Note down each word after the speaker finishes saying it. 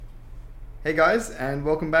Hey guys, and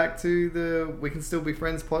welcome back to the We Can Still Be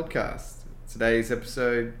Friends podcast. Today's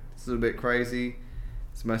episode is a little bit crazy.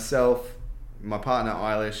 It's myself, my partner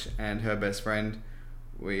Eilish, and her best friend.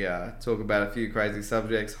 We talk about a few crazy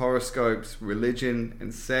subjects: horoscopes, religion,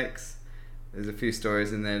 and sex. There's a few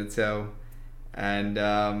stories in there to tell, and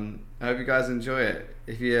I hope you guys enjoy it.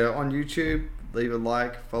 If you're on YouTube, leave a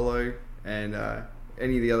like, follow, and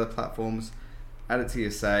any of the other platforms, add it to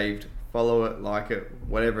your saved, follow it, like it,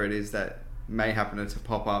 whatever it is that may happen to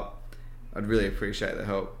pop up. I'd really appreciate the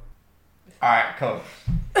help. Alright, cool.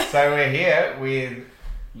 So we're here with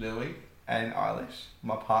Lilly and Eilish,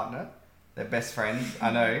 my partner. They're best friends.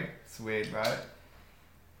 I know, it's weird, right?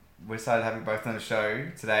 We decided to have you both on the show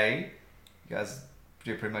today. You guys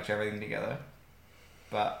do pretty much everything together.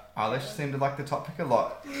 But Eilish seemed to like the topic a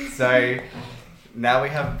lot. So now we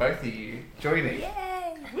have both of you joining.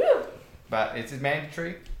 Yay! Woo! But it's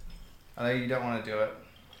mandatory. I know you don't want to do it.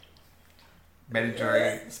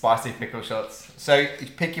 Mandatory spicy pickle shots. So you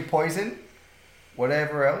pick your poison.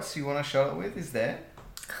 Whatever else you want to shot it with is there.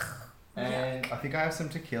 And I think I have some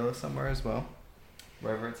tequila somewhere as well.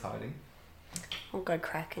 Wherever it's hiding. I'll go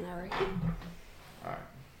cracking, I reckon. Alright.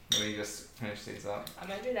 Let me just finish these up. I'm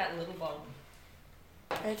gonna do that little bowl.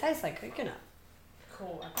 It tastes like coconut.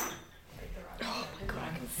 Cool. I can pick the right Oh my god,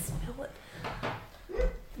 I can smell it.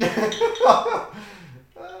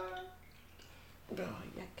 Oh,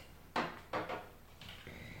 yuck.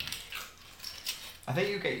 I think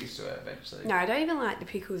you'll get used to it eventually. No, I don't even like the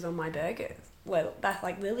pickles on my burgers. Well, that's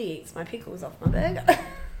like Lily eats my pickles off my burger.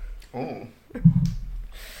 Oh.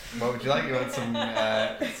 What would you like? You want some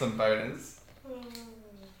boners?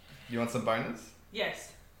 You want some boners?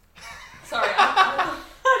 Yes. Sorry, I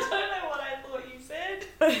don't know what I thought you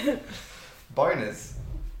said. Boners?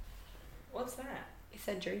 What's that? It's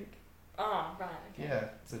a drink. Oh, right. Okay. Yeah,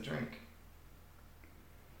 it's a drink.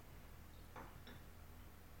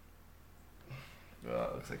 Oh,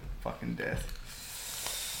 it looks like fucking death.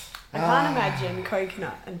 I can't imagine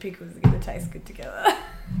coconut and pickles are going to taste good together.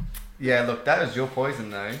 Yeah, look, that was your poison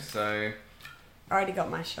though, so I already got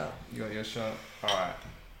my shot. you got your shot. Alright.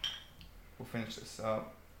 We'll finish this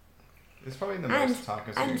up. It's probably the And- most time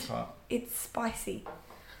consuming and- part. It's spicy.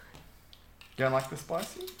 You don't like the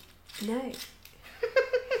spicy? No.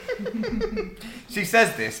 She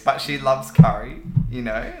says this, but she loves curry. You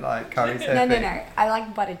know, like curry's her No. thing. I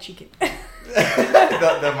like butter chicken.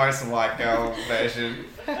 the most white girl version.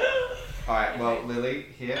 Alright, well, Lily,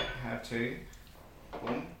 here, have two.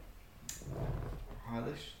 Boom.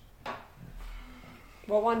 Eilish.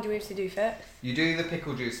 What one do we have to do first? You do the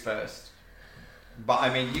pickle juice first. But,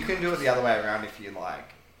 I mean, you can do it the other way around if you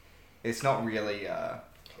like. It's not really, I'd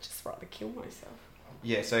just rather kill myself.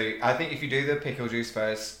 Yeah, so I think if you do the pickle juice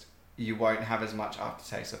first, you won't have as much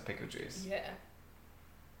aftertaste of pickle juice. Yeah.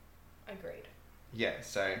 Agreed. Yeah,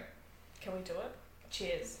 so Can we do it?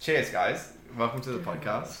 Cheers. cheers, guys. Welcome to the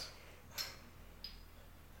podcast.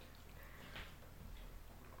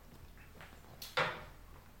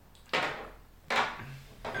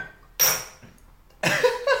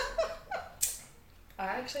 I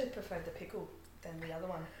actually preferred the pickle than the other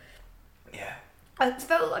one. Yeah. I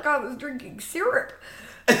felt like I was drinking syrup.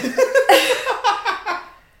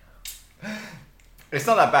 It's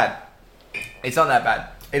not that bad. It's not that bad.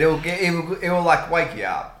 It'll like wake you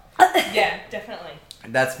up. Yeah, definitely.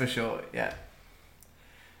 That's for sure. Yeah.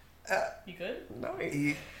 You good? No.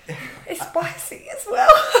 You- It's spicy as well.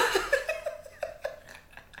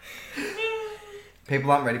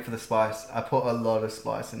 People aren't ready for the spice. I put a lot of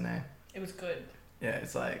spice in there. It was good. Yeah,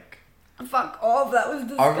 it's like Fuck off, that was I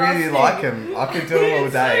disgusting. really like them. I could do them all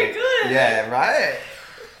It's day. so good. Yeah, right.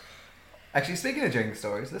 Actually, speaking of drinking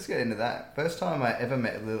stories, let's get into that. First time I ever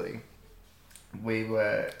met Lily, we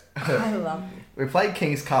were I love it. we played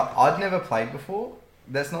King's Cup. I'd never played before.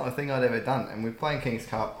 That's not a thing I'd ever done. And we're playing King's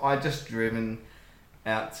Cup. I'd just driven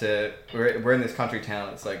out to we're in this country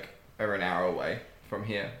town. It's like over an hour away from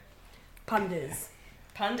here. Punders.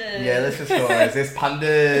 Pundit. Yeah, let's just go on. There's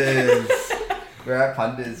Punders. We're at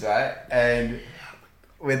Punders, right? And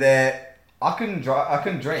we're there. I couldn't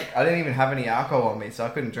drink. I didn't even have any alcohol on me, so I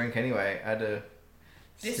couldn't drink anyway. I had to.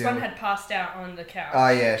 This steal- one had passed out on the couch. Oh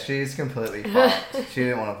yeah, she's completely fucked. She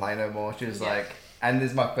didn't want to play no more. She was Yeah. like, and this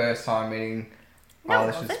is my first time meeting No,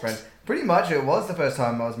 Eilish's was it? friends. Pretty much, it was the first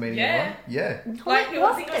time I was meeting Yeah. anyone. Yeah. Like,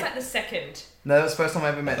 What I think it was was like the second. No, that was the first time I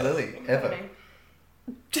ever met Lily ever. Morning.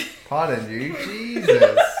 Pardon you,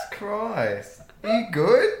 Jesus Christ. Are you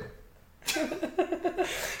good?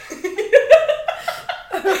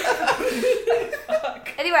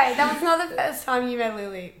 Anyway, that was not the first time you met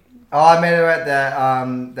Lily. Oh, I met her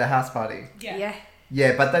at the house party. Yeah. Yeah.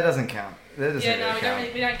 Yeah, but that doesn't count. that doesn't Yeah, no,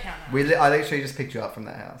 count. we don't count that. I literally just picked you up from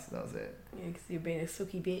that house. That was it. Yeah, because you're being a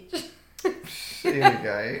sooky bitch.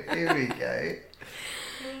 Here we go.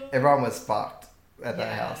 Everyone was fucked at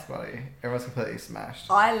that house, buddy. Everyone's completely smashed.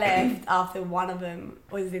 I left after one of them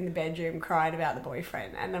was in the bedroom crying about the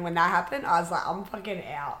boyfriend. And then when that happened, I was like, I'm fucking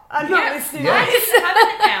out. I'm not listening to I this. didn't have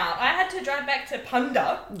it out. I had to drive back to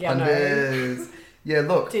Punda. Yeah, no. Unders. Yeah,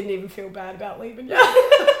 look. Didn't even feel bad about leaving.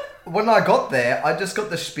 When I got there, I just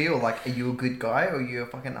got the spiel like, are you a good guy or are you a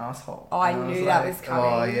fucking asshole? Oh, I And knew that was coming.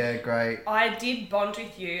 Oh, yeah, great. I did bond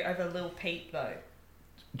with you over Lil Pete, though.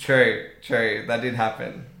 True. That did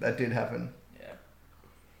happen. Yeah.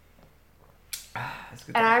 That's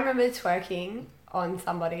good. And I remember twerking on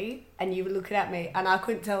somebody and you were looking at me and I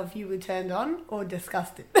couldn't tell if you were turned on or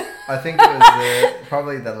disgusted. I think it was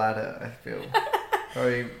probably the latter, I feel.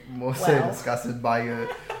 Probably more so Well. disgusted by your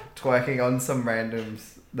twerking on some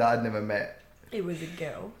randoms that I'd never met. It was a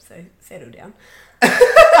girl, so settle down.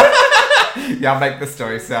 Yeah, I'll make the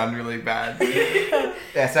story sound really bad.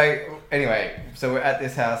 Yeah, so anyway, so we're at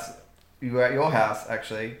this house. You were at your house,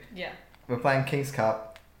 actually. Yeah. We're playing King's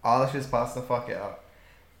Cup. Eilish just passed the fuck out.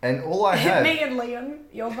 And all I had... Me and Liam,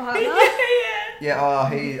 your partner. Yeah,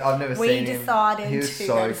 I've never We seen him. decided He was to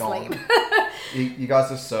so go to gone. sleep. You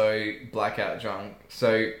guys are so blackout drunk.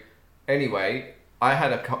 So anyway, I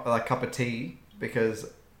had a cup of tea because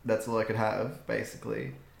that's all I could have,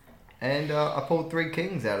 basically. And I pulled 3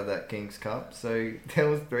 kings out of that King's Cup. So there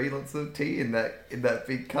was 3 lots of tea in that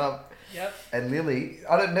big cup. Yep. And Lilly,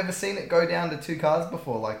 I'd never seen it go down to 2 cards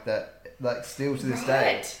before like that. Like still to this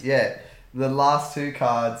day. Right. Yeah. The last 2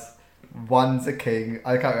 cards, one's a king.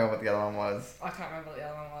 I can't remember what the other one was. I can't remember what the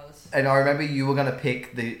other one was. And I remember you were gonna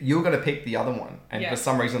pick the other one. And Yeah. for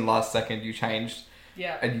some reason last second you changed.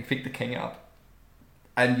 Yeah. And you picked the king up.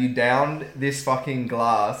 And you downed this fucking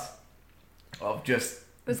glass of just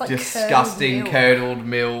It was like disgusting curdled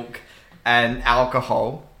milk and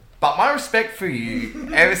alcohol. But my respect for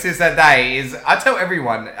you ever since that day is, I tell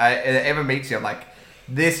everyone that ever meets you, I'm like,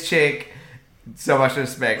 this chick, so much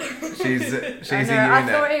respect. She's a I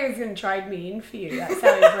thought unit. he was going to trade me in for you. That's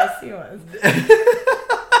how impressed he was.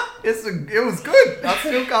 It was good. I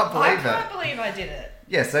still can't I believe can't it. believe I did it.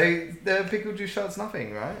 Yeah, so the pickle juice shot's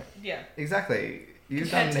nothing, right? Yeah. Exactly. You've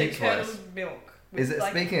Compared done to heaps worse. curdled milk. Is it,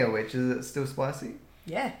 Like, speaking of which, is it still spicy?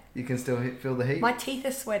 Yeah. You can still feel the heat? My teeth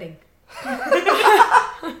are sweating.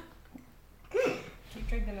 keep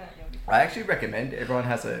drinking that, you'll be I actually recommend everyone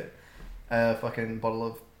has a fucking bottle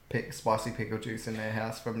of spicy pickle juice in their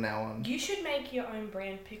house from now on. You should make your own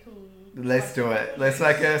brand pickle. Let's do it. Let's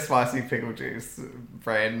make a spicy pickle juice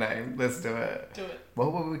brand name. Let's do it. Do it.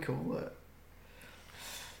 What would we call it?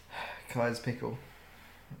 Kai's Pickle.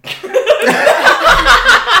 No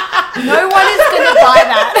one is going to buy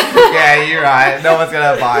that. Yeah, you're right. No one's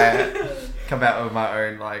gonna buy it. Come out with my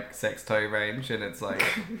own like sex toy range, and it's like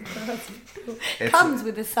Comes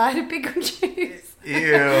with a side of pickle juice.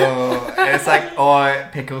 Ew. And it's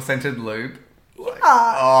like pickle scented lube. Like, Yeah.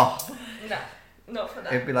 oh, No, not for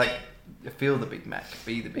that. it'd be like feel the Big Mac,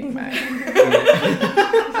 be the Big Mac.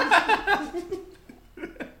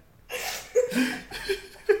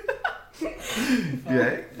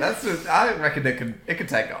 Yeah, that's what I reckon. It could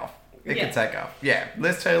take off. It Yeah. could take off. Yeah,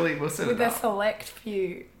 we'll set With it a up. select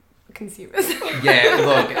few consumers. Yeah,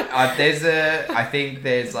 look, I think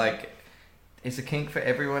there's a kink for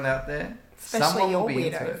everyone out there. Especially Someone your will be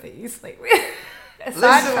into weirdos it. that you sleep with. Listen,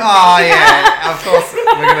 Aside from oh me. yeah, of course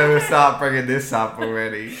we're gonna start bringing this up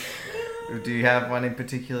already. Do you have one in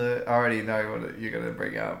particular? I already know what you're gonna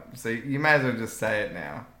bring up, so you may as well just say it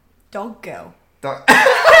now. Dog girl. I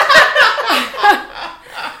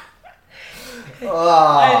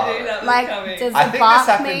knew that was Like, coming. does I the think bark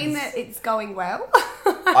this mean happens- that it's going well?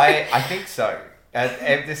 I think so.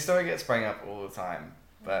 This story gets brought up all the time,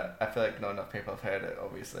 but I feel like not enough people have heard it,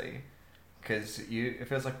 obviously, because it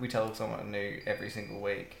feels like we tell someone new every single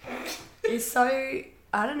week. It's so...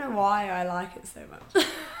 I don't know why I like it so much.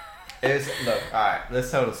 Look, alright, let's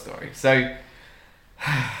tell the story. So,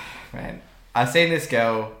 man, I seen this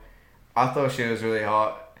girl, I thought she was really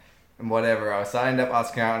hot, and whatever else. I ended up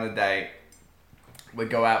asking her out on a date. We'd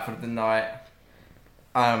go out for the night.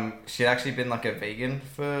 She'd actually been like a vegan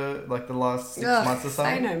for like the last 6 months or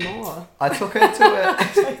Say something. no more. I took her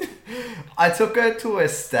to a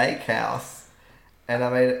steakhouse,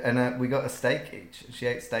 and we got a steak each. She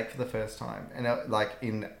ate steak for the first time, and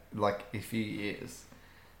in a few years.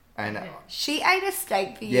 And She ate a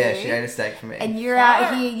steak for you. yeah, she ate a steak for me. And you're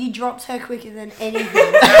out here, you dropped her quicker than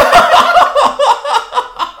anything.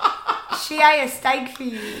 She ate a steak for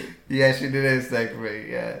you. Yeah, she did a steak for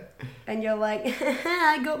me, yeah. And you're like,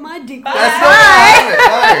 I got my dick. That's not what happened.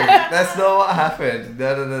 No, that's not what happened.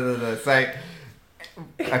 No. So,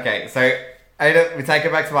 okay, so we take her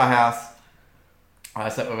back to my house. I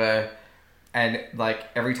slept with her. And, like,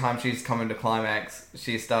 every time she's coming to climax,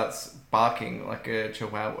 she starts barking like a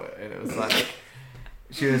chihuahua. And it was like,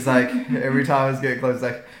 she was like, every time I was getting close,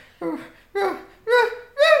 like,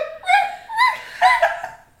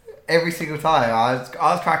 every single time. I was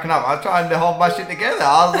cracking up. I was trying to hold my shit together.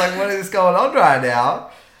 I was like, what is going on right now?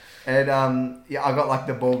 And, yeah, I got, like,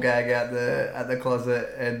 the ball gag out the closet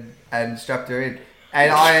and strapped her in.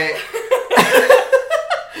 And I...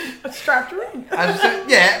 strapped her in?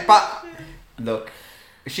 Yeah, but... Look,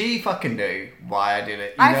 she fucking knew why I did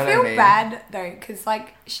it. You know I feel what I mean? bad though, because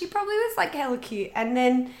like she probably was like hella cute, and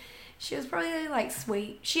then she was probably like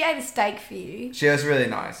sweet. She ate a steak for you. She was really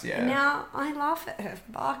nice, yeah. And now I laugh at her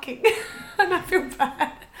for barking, and I feel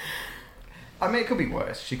bad. I mean, it could be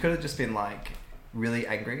worse. She could have just been like really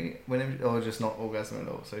angry or just not orgasm at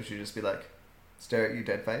all. So she'd just be like, stare at you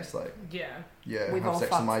dead face, like Yeah. We've have all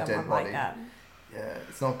sex on fucked my dead someone body. like that. Yeah,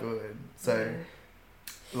 it's not good. So,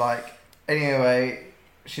 like. Anyway,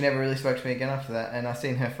 she never really spoke to me again after that, and I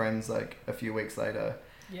seen her friends like a few weeks later.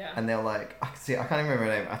 Yeah. And they're like, I can't even remember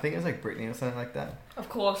her name. I think it was like Brittany or something like that. Of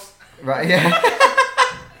course. Right? Yeah.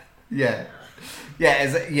 Yeah.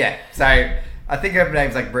 So I think her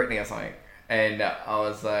name's like Brittany or something, and I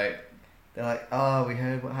was like, they're like, oh, we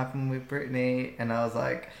heard what happened with Brittany, and I was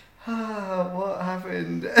like, what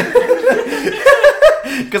happened? Because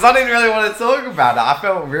I didn't really want to talk about it. I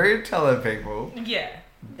felt rude telling people. Yeah.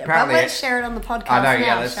 Apparently, but let's share it on the podcast. I know, now,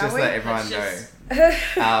 yeah. Let's shall just we? let everyone Let's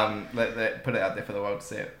know. Let put it out there for the world to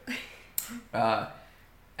see it.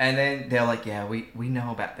 And then they're like, "Yeah, we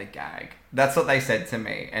know about the gag." That's what they said to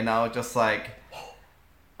me, and I was just like,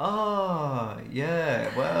 "Oh, yeah.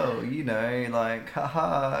 Well, you know, like,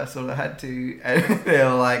 haha, I sort of had to." And they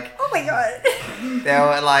were like, Oh my god.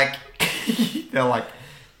 they're like,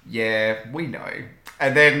 "Yeah, we know."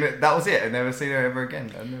 And then that was it. I never seen her ever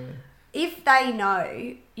again. If they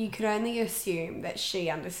know, you can only assume that she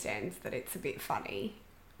understands that it's a bit funny,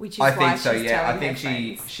 which is I why think so. she's Yeah, I telling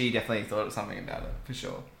think her she definitely thought of something about it for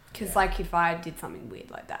sure. Because like if I did something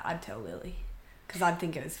weird like that, I'd tell Lily, because I'd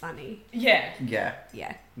think it was funny. Yeah. Yeah.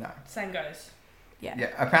 Yeah. No. Same goes. Yeah. Yeah.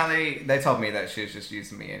 Apparently, they told me that she was just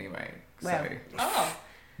using me anyway. Well. So. Oh.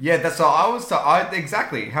 Yeah, that's what I was.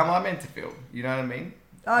 Exactly. How am I meant to feel? You know what I mean?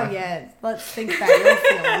 Oh yeah. Let's think about your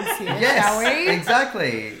feelings here, shall we?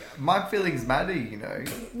 Exactly. My feelings matter, you know.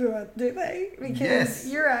 Do they? Because Yes.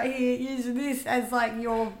 you're out here using this as like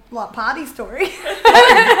your like party story. No.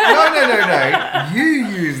 You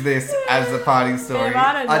use this as a party story. Yeah,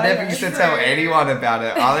 I don't know, I never though. used to tell anyone about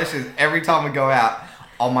it. Eilish is every time we go out.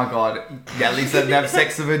 Oh my god, Yellie's didn't have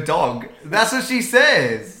sex with a dog. That's what she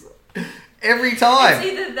says every time.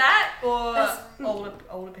 It's either that or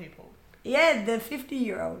older people. Yeah, the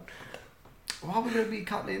 50-year-old. Why would it be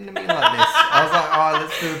cutting into me like this? I was like, oh,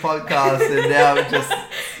 let's do a podcast, and now we're just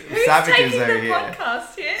savages over the here.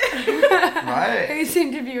 podcast here? Right? Who's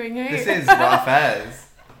interviewing who? This is rough as.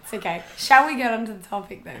 It's okay. Shall we get onto the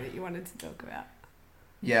topic though that you wanted to talk about?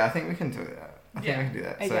 Yeah, I think we can do that. I think we can do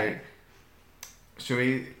that. Okay. So, should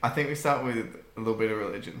we? I think we start with a little bit of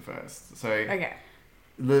religion first. So, Okay.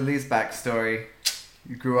 Lily's backstory.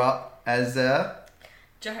 You grew up as a.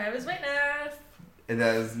 Jehovah's Witness.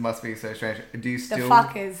 That must be so strange. Do you The still?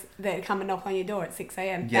 fuckers that come and knock on your door at 6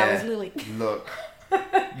 a.m. Yeah. That was Lily. Look,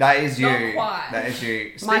 that is you. Not quite. That is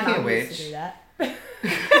you. My Speaking of mum used to which, do that.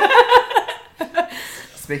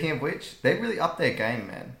 speaking of which, they really upped their game,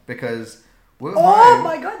 man. Because we were Oh home.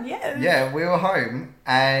 my god, yes. Yeah, we were home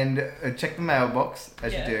and checked the mailbox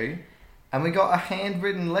as Yeah. you do, and we got a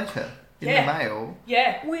handwritten letter in the mail.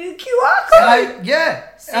 Yeah. With QR code. It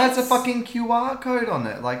has a Since- fucking QR code on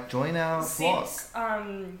it. Like, join our flock. Since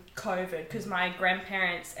COVID, because my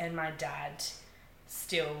grandparents and my dad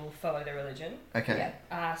still follow the religion. Okay.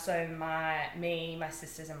 Yeah. So my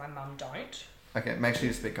sisters and my mum don't. Okay, make sure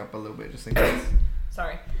you speak up a little bit just in case.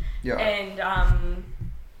 Sorry. You're right. And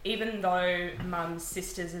even though mum's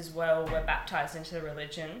sisters as well were baptised into the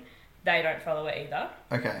religion, they don't follow it either.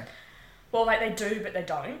 Okay. Well, like they do, but they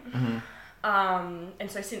don't. Mm-hmm. And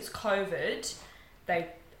so since COVID, they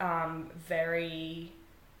very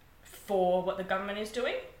for what the government is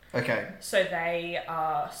doing. Okay. So they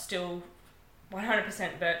are still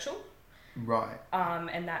 100% virtual. Right.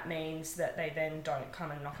 And that means that they then don't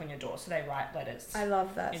come and knock on your door. So they write letters. I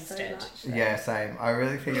love that Instead. so much. Yeah, same. I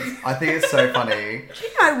think it's so funny. Do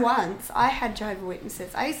you know once I had Jehovah's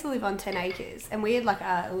Witnesses. I used to live on 10 acres and we had like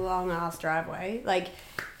a long ass driveway. Like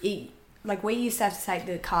like we used to have to take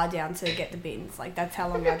the car down to get the bins. Like that's how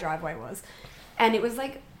long our driveway was. And it was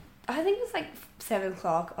like, I think it was like 7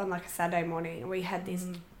 o'clock on like a Saturday morning. And we had these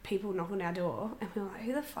people knock on our door and we were like,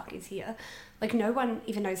 who the fuck is here? Like no one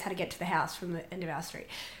even knows how to get to the house from the end of our street.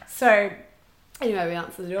 So anyway, we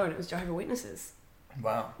answered the door and it was Jehovah's Witnesses.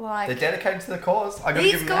 Wow. Like, they're dedicated to the cause. I gotta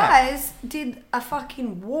these give them that. guys did a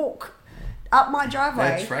fucking walk up my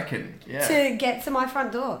driveway. They're trekking, yeah. To get to my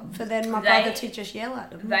front door for then my brother to just yell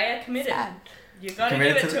at them. They are committed. Sad. You gotta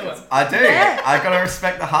give it to them. I do. Yeah. I gotta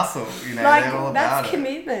respect the hustle. You know, Like they're all about that's it.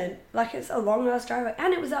 commitment. Like it's a long ass driveway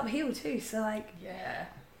and it was uphill too. So like, Yeah.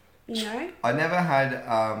 you know. I never had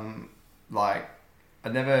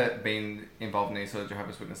I've never been involved in any sort of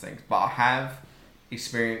Jehovah's Witness things, but I have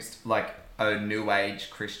experienced like a New Age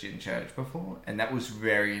Christian church before, and that was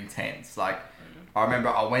very intense. Like, I remember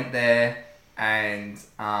I went there and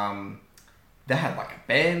they had like a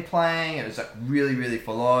band playing. It was like really, really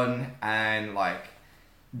full on, and like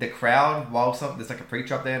the crowd, there's like a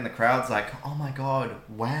preacher up there, and the crowd's like, oh my god,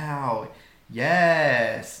 wow,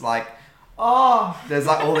 yes, like, oh, there's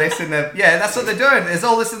like all this in the, yeah, that's what they're doing. There's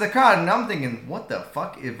all this in the crowd, and I'm thinking, what the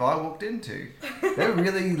fuck have I walked into? They're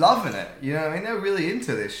really loving it, you know what I mean? They're really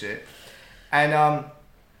into this shit.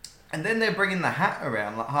 And then they're bringing the hat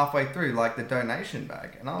around like halfway through, like the donation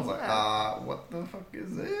bag, and I was like, what the fuck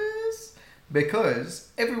is this?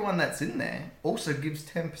 Because everyone that's in there also gives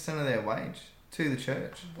 10% of their wage to the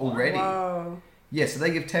church already. Whoa. Yeah, so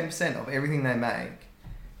they give 10% of everything they make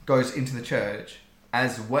goes into the church,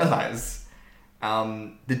 as well as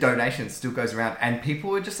the donation still goes around, and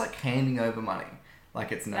people are just like handing over money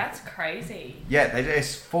like it's nothing. That's crazy. Yeah, they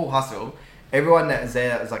just full hustle. Everyone that was there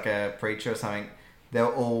that was like a preacher or something, they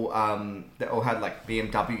all had like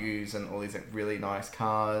BMWs and all these like really nice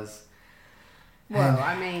cars. Well,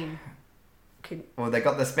 I mean, Well, they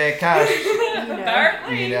got the spare cash.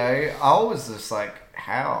 Apparently. You know, I was just like,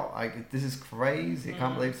 how? This is crazy. I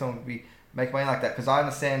can't believe someone would be making money like that. Because I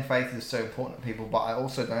understand faith is so important to people, but I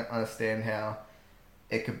also don't understand how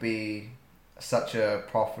it could be such a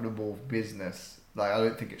profitable business. Like, I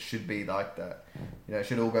don't think it should be like that. You know, it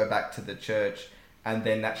should all go back to the church, and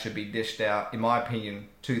then that should be dished out, in my opinion,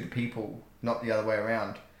 to the people, not the other way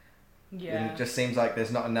around. Yeah. And it just seems like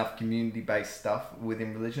there's not enough community-based stuff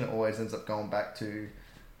within religion. It always ends up going back to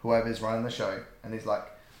whoever's running the show. And he's like,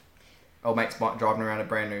 old mate's driving around a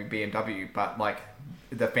brand new BMW, but like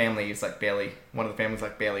the family is like barely, one of the families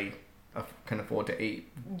like barely can afford to eat,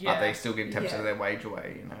 but they still give 10% of their wage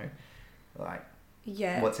away, you know. Like,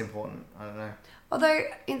 what's important? I don't know. Although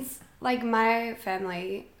it's like my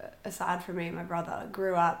family, aside from me and my brother,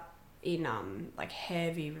 grew up in like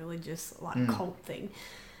heavy religious like cult thing.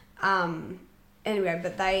 Anyway,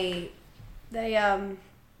 but they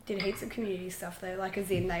did heaps of community stuff though, like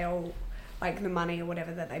as in they all, like the money or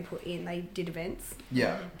whatever that they put in, they did events.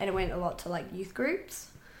 Yeah. And it went a lot to like youth groups,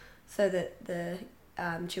 so that the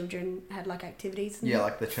children had like activities. And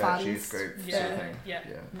like the church funds youth group sort of thing. Yeah.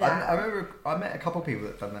 I remember I met a couple of people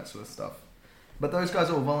that done that sort of stuff, but those guys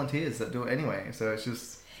are all volunteers that do it anyway. So it's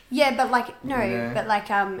just but like no, you know. but like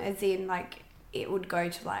as in like it would go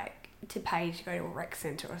to like to pay to go to a rec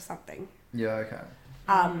centre or something. Yeah. Okay.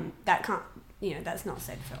 That can't, you know, that's not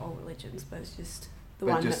said for all religions, but it's just the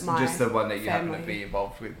But one just, that my just the one that you happen to family be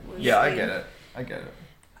involved with. was Yeah, I in. get it. I get it.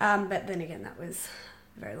 But then again, that was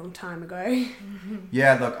a very long time ago.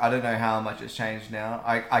 Yeah, look, I don't know how much it's changed now.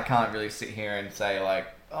 I can't really sit here and say like,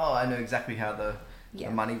 oh, I know exactly how the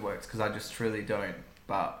money works, because I just truly don't.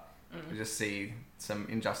 But I just see some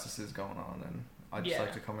injustices going on, and I'd just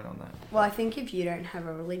like to comment on that. Well, I think if you don't have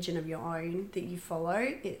a religion of your own that you follow,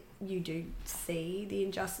 you do see the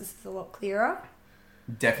injustices a lot clearer.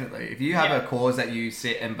 Definitely. If you have a cause that you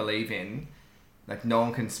sit and believe in, like no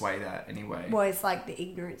one can sway that anyway. Well, it's like the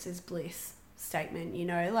ignorance is bliss statement, you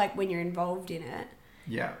know, like when you're involved in it,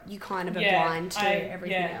 you kind of are blind to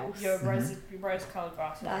everything else. Your rose-coloured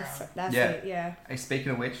glasses. That's it, Hey,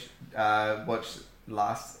 speaking of which, watch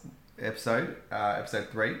last episode, episode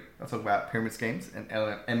 3. I talk about pyramid schemes and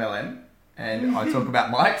MLM, and I talk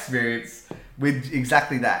about my experience with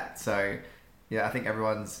exactly that. So, yeah, I think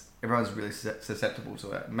everyone's really susceptible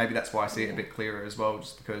to it. Maybe that's why I see it a bit clearer as well,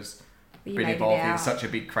 just because been involved in such a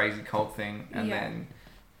big crazy cult thing, and then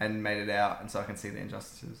made it out, and so I can see the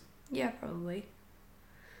injustices. Yeah, probably.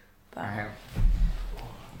 But I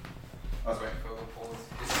was waiting for a little pause.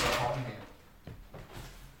 It's so hot in here.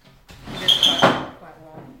 Quite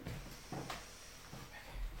warm.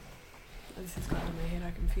 this has got in my head,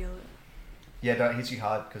 I can feel it. Yeah, don't hit you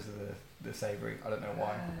hard because of the savoury. I don't know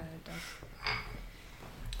why. It does.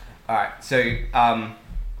 Alright, so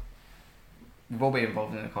we've all been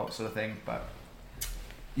involved in a cult sort of thing, but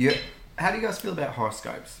how do you guys feel about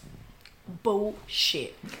horoscopes?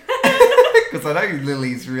 Bullshit. Because I know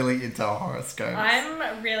Lily's really into horoscopes.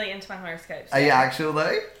 I'm really into my horoscopes. Are you actual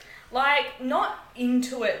though? Like, not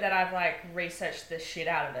into it that I've, like, researched the shit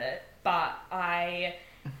out of it, but I,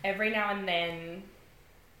 every now and then,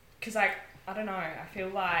 because, like, I don't know, I feel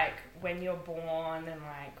like when you're born and,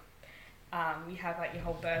 like, you have, like, your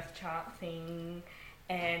whole birth chart thing,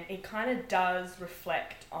 and it kind of does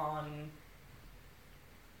reflect on,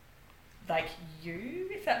 like, you,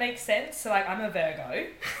 if that makes sense. So, like, I'm a Virgo.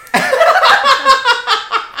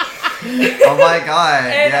 Oh my god!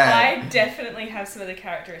 And yeah. I definitely have some of the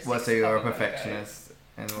characteristics. Well, so you're of a Virgo. perfectionist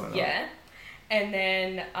and whatnot. Yeah, and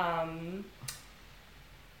then what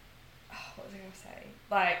was I gonna say?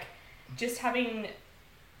 Like, just having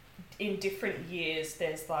in different years,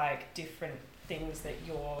 there's like different things that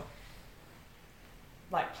your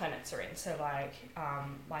like planets are in. So like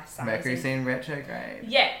my sun. Mercury's in retrograde.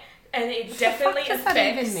 Yeah, and it definitely What does affects.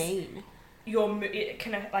 that even mean? It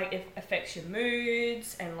can like it affects your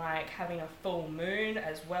moods, and like having a full moon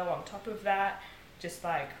as well on top of that just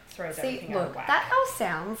like throws everything out of whack. That all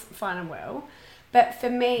sounds fine and well, but for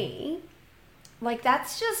me, like,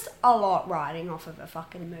 that's just a lot riding off of a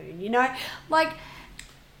fucking moon, you know? Like,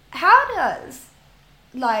 how does,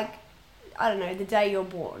 like, I don't know, the day you're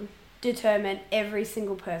born determine every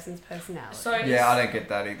single person's personality? So Yeah, I don't get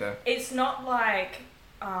that either. it's not like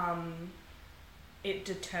it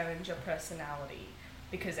determines your personality,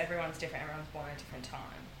 because everyone's different, everyone's born at a different time.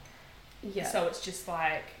 Yeah. So it's just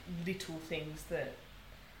like little things that,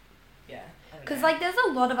 yeah. Because, like, there's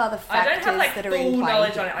a lot of other I factors don't have like that are in full play.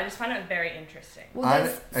 knowledge here. on it. I just find it very interesting. Well,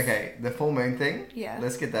 there's, Okay, the full moon thing. Yeah.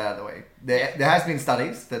 Let's get that out of the way. There has been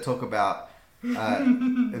studies that talk about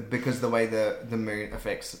because the way the moon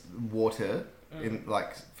affects water in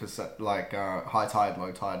like for high tide,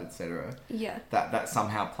 low tide, etc. yeah. That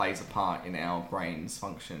somehow plays a part in our brain's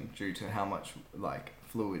function due to how much like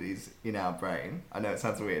fluid is in our brain. I know it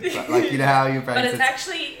sounds weird, but like, you know how your brain. But it's sits,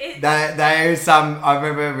 actually there is some. I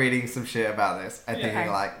remember reading some shit about this and Yeah. thinking Okay.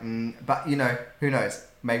 like, but you know, who knows?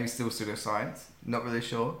 Maybe still pseudoscience. Not really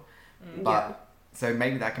sure. But so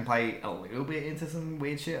maybe that can play a little bit into some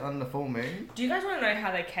weird shit on the full moon. Do you guys want to know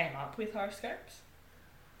how they came up with horoscopes?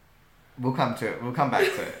 We'll come to it. We'll come back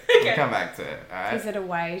to it. Okay. We'll come back to it. Alright. Is it a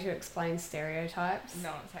way to explain stereotypes?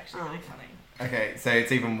 No, it's actually really funny. Okay, so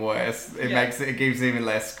it's even worse. It Yeah. it gives even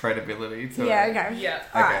less credibility to Yeah, it. okay. Yeah.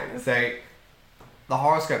 Okay, Alright. so the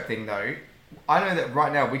horoscope thing though, I know that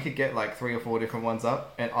right now we could get like 3 or 4 different ones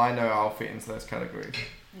up, and I know I'll fit into those categories.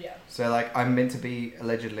 Yeah. So like I'm meant to be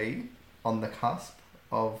allegedly on the cusp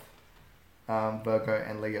of Virgo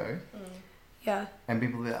and Leo, Yeah. and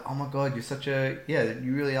people will be like, oh my god, you're such a, yeah,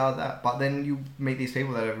 you really are that. But then you meet these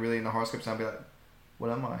people that are really in the horoscopes and I'll be like,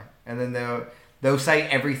 what am I? And then they'll say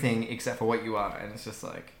everything except for what you are, and it's just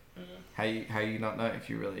like, how you not know if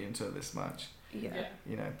you're really into it this much, Yeah.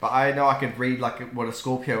 you know? But I know I could read like what a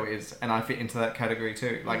Scorpio is, and I fit into that category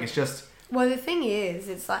too. Like it's just, Well, the thing is,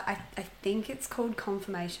 it's like, I think it's called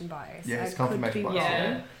confirmation bias. yeah, it's I could confirmation be bias. wrong.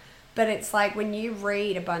 Yeah. But it's like when you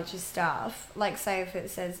read a bunch of stuff, like say if it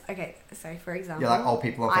says, okay, so for example, Yeah, like old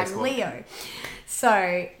people on I'm Facebook. Leo.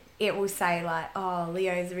 So it will say like, oh,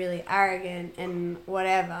 Leo's really arrogant and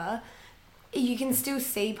whatever. You can still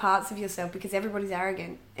see parts of yourself because everybody's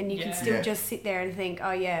arrogant, and you can Yeah. still Yeah. just sit there and think,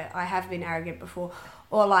 oh yeah, I have been arrogant before.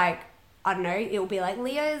 Or like, I don't know, it'll be like,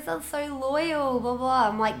 Leos are so loyal, blah, blah.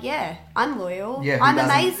 I'm like, yeah, I'm loyal. Yeah, who I'm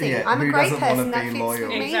doesn't- amazing. yeah, I'm a who great doesn't wanna person that be fits loyal? with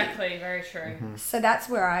me. Exactly. Very true. Mm-hmm. So that's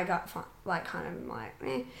where I got like kind of like,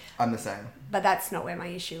 eh. I'm the same. But that's not where my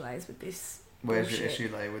issue lays with this. Where's bullshit. your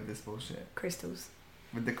issue lay with this bullshit? Crystals.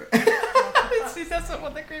 With the That's not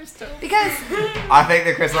what the crystal. Because I think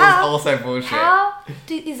the crystal is How- also bullshit. how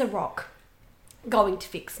is a rock going to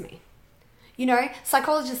fix me? You know,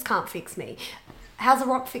 psychologists can't fix me. How's a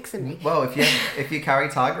rock fixing me? Well, if you carry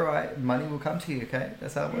Tigerite, money will come to you. Okay,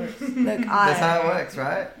 that's how it works. Look, That's how it works,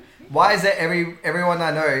 right? Why is it everyone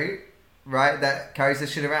I know, right, that carries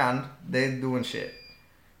this shit around, they're doing shit?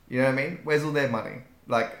 You know what I mean? Where's all their money?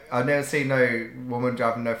 Like, I've never seen no woman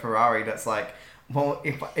driving no Ferrari that's like, well,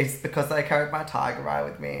 if it's because I carried my Tigerite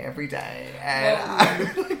with me every day, and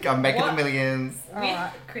I'm making the millions. With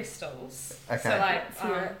Alright. crystals. Okay. So like, Let's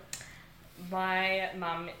hear it. my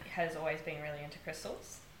mum has always been really into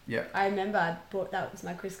crystals. Yeah. I remember I bought that was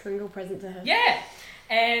my Kris Kringle present to her. Yeah.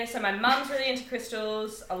 And so my mum's really into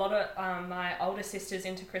crystals. A lot of my older sister's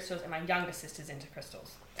into crystals, and my younger sister's into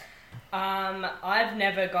crystals. I've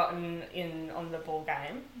never gotten in on the ball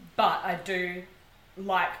game, but I do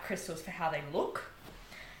like crystals for how they look.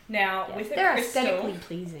 Now, Yeah, with a they're crystal, aesthetically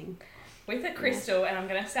pleasing. and I'm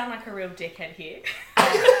going to sound like a real dickhead here.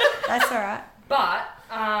 That's all right. But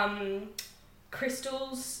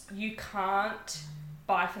crystals you can't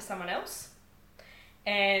buy for someone else,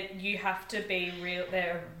 and you have to be real.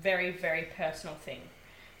 They're a very, very personal thing.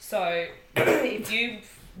 So if you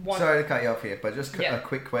want, sorry to cut you off here, but just a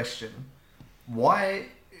quick question: why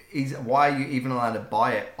are you even allowed to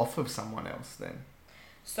buy it off of someone else then?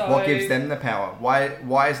 So what gives them the power?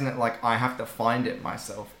 Why isn't it like I have to find it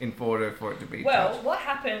myself in order for it to be touched? What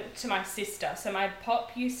happened to my sister? So my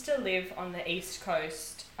pop used to live on the east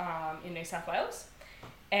coast in New South Wales,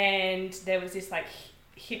 and there was this like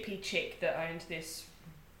hippie chick that owned this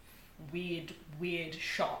weird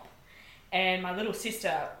shop, and my little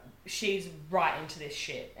sister, she's right into this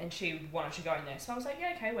shit, and she wanted to go in there. So I was like,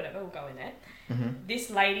 yeah, okay, whatever, we'll go in there. Mm-hmm.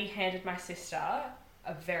 This lady handed my sister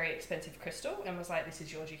a very expensive crystal and was like, this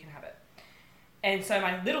is yours, you can have it. And so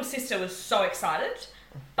my little sister was so excited,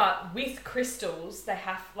 but with crystals, they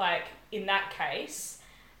have, like, in that case,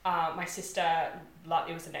 my sister,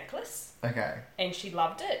 it was a necklace. Okay. And she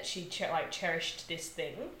loved it. She cherished this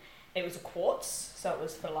thing. It was a quartz, so it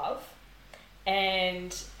was for love.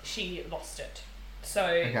 And she lost it.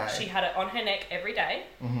 So she had it on her neck every day.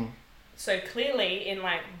 Mm-hmm. So clearly,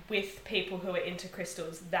 with people who are into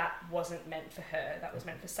crystals, that wasn't meant for her. That was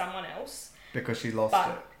meant for someone else. Because she lost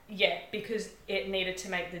it. Yeah, because it needed to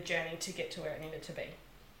make the journey to get to where it needed to be.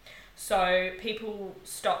 So people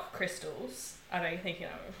stock crystals. I know you're thinking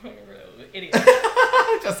I'm a real idiot.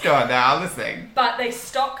 Just go on now, I'm listening. But they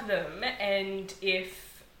stock them, and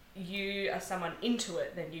if you are someone into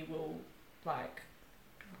it, then you will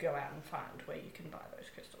go out and find where you can buy those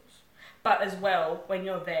crystals. But as well, when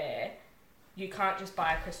you're there, you can't just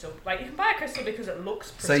buy a crystal. You can buy a crystal because it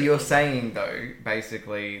looks pretty. So you're saying, though,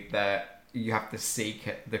 basically, that you have to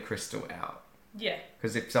seek the crystal out. Yeah.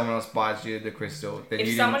 Because if someone else buys you the crystal, then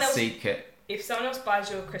you didn't seek it. If someone else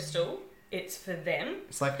buys you a crystal, it's for them.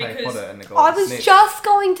 It's like Harry Potter and the I Golden was Snitch. just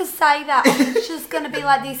going to say that. I was just going to be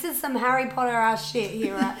like, this is some Harry Potter ass shit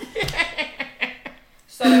here, right?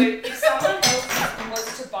 So if someone else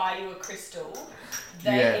was to buy you a crystal,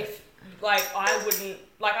 then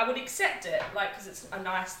I would accept it, because it's a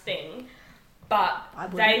nice thing, but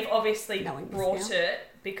they've obviously brought it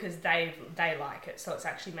because they like it, so it's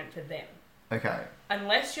actually meant for them. Okay.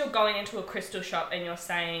 Unless you're going into a crystal shop and you're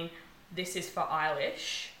saying, this is for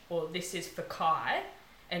Eilish, or this is for Kai,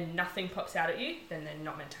 and nothing pops out at you, then they're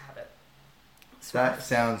not meant to have it. That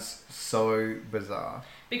sounds so bizarre.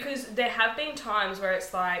 Because there have been times where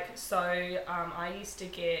it's I used to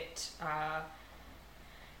get,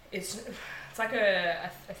 it's like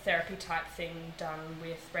a therapy type thing done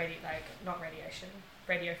with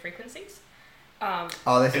radio frequencies.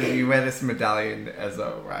 You wear this medallion as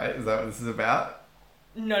well, right? Is that what this is about?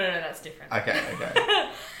 No, that's different. Okay.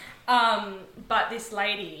 But this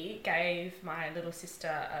lady gave my little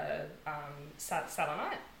sister a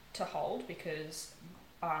selenite to hold because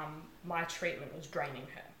my treatment was draining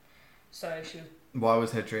her. So she was... Why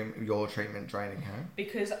was your treatment draining her?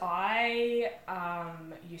 Because I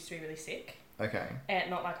used to be really sick. Okay. And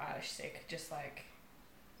not like Eilish sick, just like...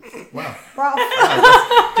 Wow. Rough.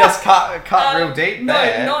 just cut real deep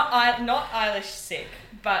there. No, not Eilish sick,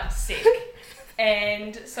 but sick.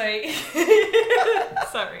 And so...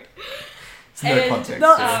 Sorry. No context.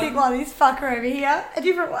 Not sick like this fucker over here. A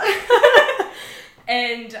different one.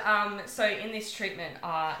 And so in this treatment,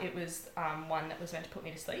 it was one that was meant to put me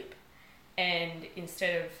to sleep. And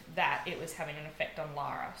instead of that, it was having an effect on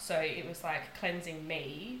Lara. So it was like cleansing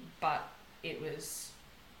me, but it was...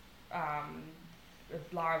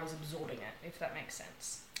 Lara was absorbing it, if that makes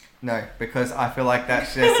sense. No, because I feel like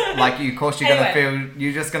that's just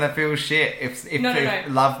you're just gonna feel shit if the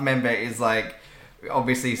love member is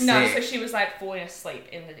obviously sick. No, so she was falling asleep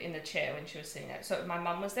in the chair when she was sitting there. So my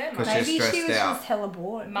mum was there. Maybe she was just hella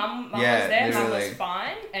bored. Mum was there. Mum was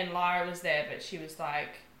fine, and Lara was there, but she was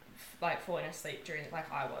falling asleep during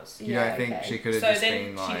I was. You don't think she could have just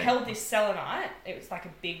been she held this selenite. It was like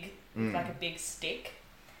a big stick.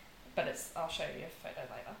 But I'll show you a photo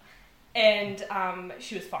later. And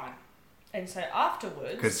she was fine. And so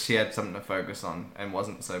afterwards... Because she had something to focus on and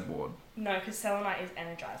wasn't so bored. No, because selenite is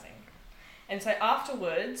energizing. And so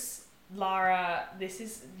afterwards, Lara,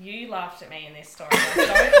 you laughed at me in this story.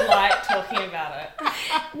 I don't like talking about it.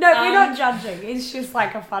 No, we're not judging. It's just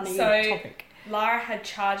a funny topic. Lara had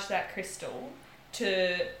charged that crystal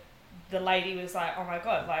to... The lady was like, oh my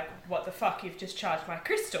God, what the fuck? You've just charged my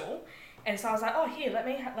crystal. And so I was like, oh, here, let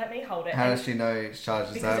me hold it. How does she know it's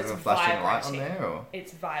charged? Is that a flashing light on there? Or?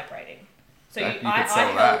 It's vibrating. So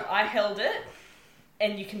I held it,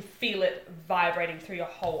 and you can feel it vibrating through your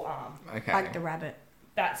whole arm. Okay. Like the rabbit.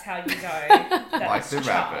 That's how you know that it's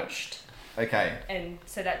charged. Okay. And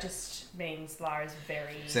so that just means Lara's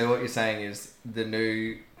very... So what you're saying is the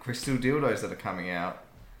new crystal dildos that are coming out,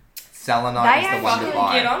 selenite is the one to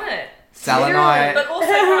buy. Get on it. Selenite. But also,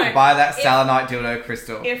 no, buy that selenite dildo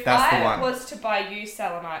crystal. If That's I the one. was to buy you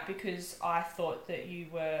selenite because I thought that you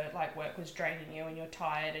were, like, work was draining you and you're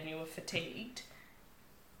tired and you were fatigued,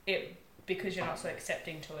 because you're not so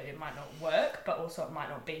accepting to it, it might not work, but also it might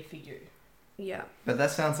not be for you. Yeah. But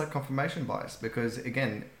that sounds like confirmation bias because,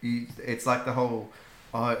 again, it's like the whole,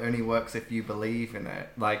 it only works if you believe in it.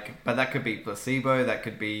 Like, but that could be placebo, that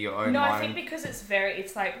could be your own mind. I think because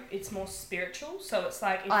it's more spiritual, so it's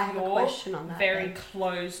like if I have a you're question on that, very then.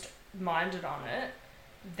 closed-minded on it,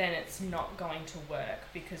 then it's not going to work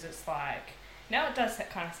because it's like, now it does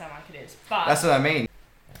kind of sound like it is, but... That's what I mean.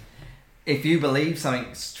 If you believe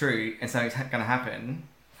something's true and something's going to happen,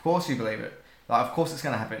 of course you believe it. Like, of course it's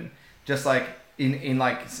going to happen. Just like in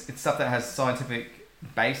like it's stuff that has scientific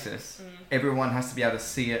basis, everyone has to be able to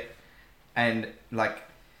see it, and like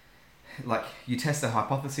you test the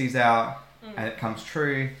hypotheses out and it comes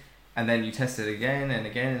true, and then you test it again and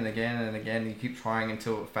again and again and again. And you keep trying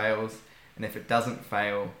until it fails, and if it doesn't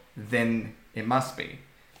fail, then it must be,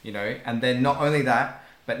 And then not only that,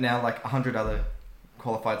 but now like 100 other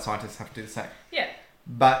qualified scientists have to do the same. Yeah.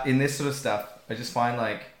 But in this sort of stuff, I just find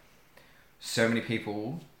like so many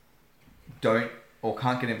people don't or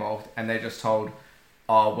can't get involved, and they're just told,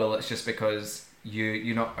 oh well, it's just because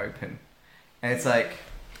you're not open. And it's like,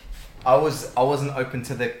 I wasn't open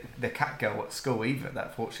to the cat girl at school either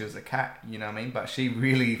that thought she was a cat, you know what I mean? But she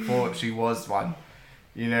really thought she was one,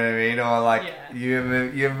 you know what I mean? Or like you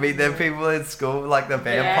ever meet them people in school, like the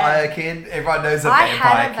vampire kid. Everyone knows a vampire kid.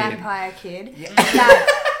 I had a vampire kid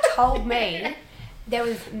that told me, there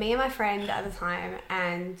was me and my friend at the time,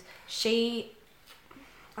 and she,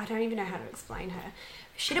 I don't even know how to explain her.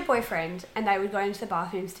 She had a boyfriend, and they would go into the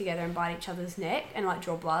bathrooms together and bite each other's neck and like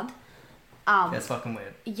draw blood. That's fucking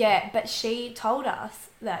weird. Yeah, but she told us,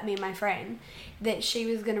 that me and my friend, that she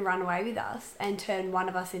was going to run away with us and turn one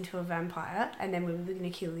of us into a vampire, and then we were going to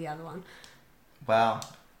kill the other one. Wow.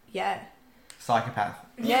 Yeah. Psychopath.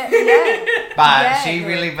 Yeah. But she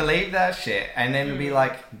really believed that shit, and then it'd be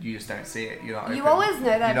like, you just don't see it. You're not open. You always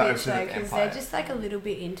know that You're not bitch open to though, the because empire. they're just like a little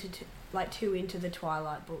bit too into the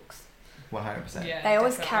Twilight books. 100%. Yeah, They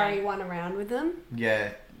always definitely. carry one around with them.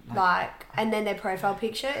 Yeah. Like, and then their profile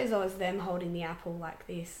picture is always them holding the apple like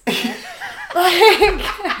this.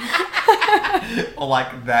 Or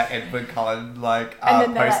like that Edward Cullen like And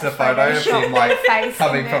then poster that photo of Photoshop him like face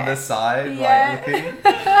coming in from there. the side, Yeah. like looking,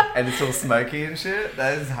 and it's all smoky and shit.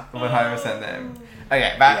 That is 100% them.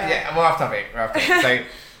 Okay, but yeah, we're off topic. So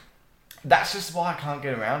that's just why I can't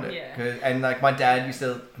get around it. Yeah. 'Cause, and like my dad used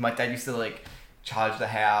to like charge the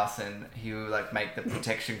house, and he would like make the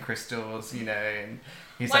protection crystals, and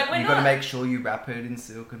he's like, you got to make sure you wrap it in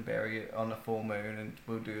silk and bury it on a full moon, and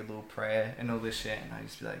we'll do a little prayer and all this shit. And I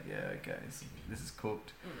used to be like, yeah, okay, this is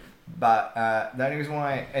cooked. But the only reason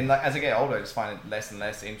why, and like as I get older, I just find it less and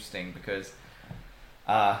less interesting because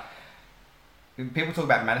people talk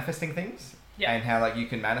about manifesting things and how like you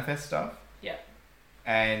can manifest stuff. Yeah.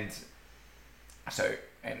 And so,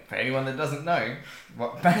 and for anyone that doesn't know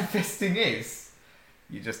what manifesting is,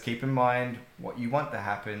 you just keep in mind what you want to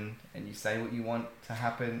happen, and you say what you want to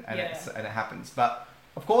happen, and it happens. But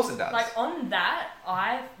of course it does. Like on that,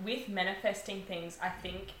 with manifesting things, I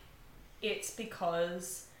think it's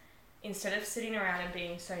because instead of sitting around and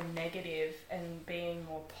being so negative and being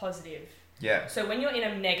more positive. Yeah. So when you're in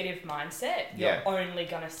a negative mindset, you're only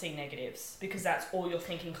gonna see negatives because that's all you're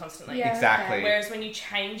thinking constantly. Yeah, exactly. okay. Whereas when you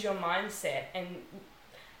change your mindset, and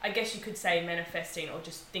I guess you could say manifesting or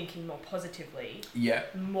just thinking more positively,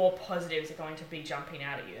 more positives are going to be jumping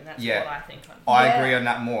out at you, and that's what I think on. I agree on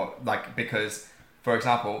that more, like, because, for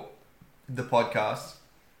example, the podcast,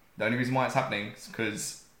 the only reason why it's happening is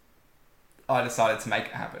because I decided to make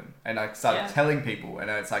it happen, and I started telling people, and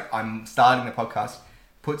it's like, I'm starting the podcast,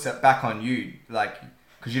 puts it back on you, like,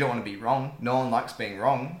 because you don't want to be wrong. No one likes being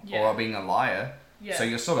wrong or being a liar, so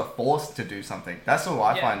you're sort of forced to do something. That's all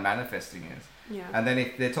I find manifesting is. Yeah. And then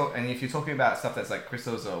if you're talking about stuff that's like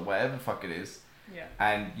crystals or whatever the fuck it is,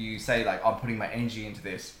 and you say like, I'm putting my energy into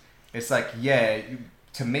this, it's like,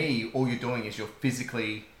 to me, all you're doing is you're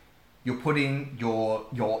putting your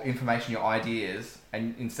information, your ideas,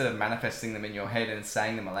 and instead of manifesting them in your head and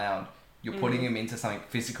saying them aloud, you're putting them into something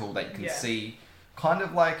physical that you can see, kind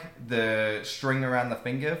of like the string around the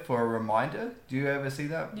finger for a reminder. Do you ever see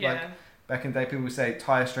that? Yeah. Like back in the day, people would say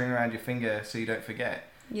tie a string around your finger so you don't forget.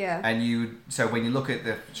 Yeah. And so when you look at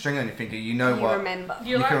the string on your finger, you know You what remember.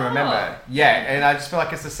 you You're can like, remember. oh. Yeah, and I just feel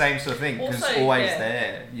like it's the same sort of thing because it's Also, always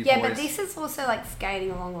yeah. there. But this is also like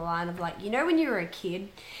skating along the line of like, you know, when you were a kid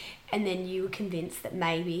and then you were convinced that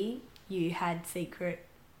maybe you had secret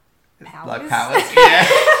powers. Like powers, yeah.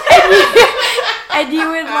 And you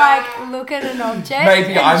would like look at an object Maybe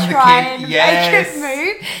and I'm the try kid, and yes. make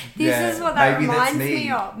it move. This Yeah, is what that maybe that's reminds me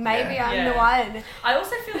me. of. Maybe Yeah. I'm the one. I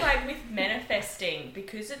also feel like with manifesting,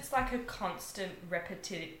 because it's like a constant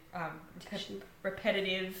repetitive,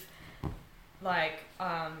 like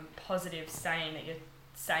positive saying that you're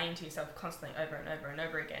saying to yourself constantly over and over and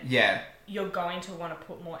over again. Yeah. You're going to want to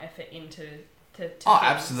put more effort into Oh, things,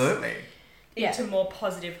 absolutely. into more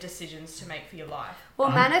positive decisions to make for your life. Well,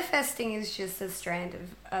 manifesting is just a strand of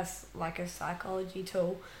us, like a psychology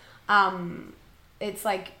tool. It's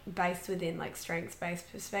like based within like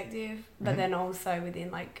strengths-based perspective, but then also within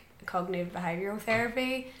like cognitive behavioral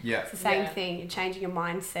therapy. Yeah. It's the same Yeah. thing. You're changing your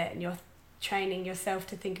mindset and you're training yourself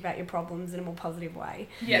to think about your problems in a more positive way.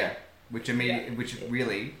 Yeah. Which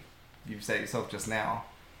really, you've said it yourself just now,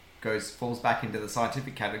 falls back into the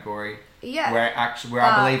scientific category. Yeah. Where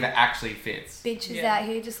I believe it actually fits. Bitches out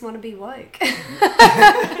here just want to be woke.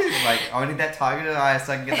 Like, I need that targeted eye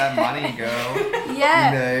so I can get that money, girl.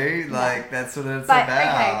 Yeah. You know, like, that's what it's But,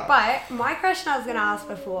 about. okay, but my question I was going to ask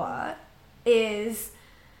before is,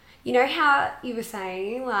 you know how you were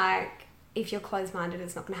saying, like, if you're closed-minded,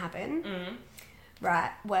 it's not going to happen? Mm.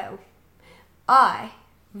 Right, well, I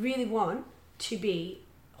really want to be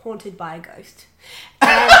haunted by a ghost.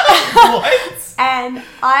 And, What? and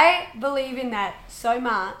I believe in that so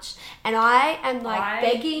much, and I am like I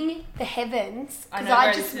begging the heavens because know I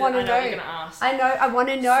where just this want to is. I know what know. you're gonna ask. I know. I want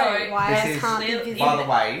to know So, why This I is- can't be Lil- visited. By the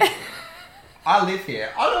way, I live here.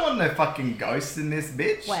 I don't want no fucking ghosts in this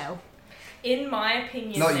bitch. Well, In my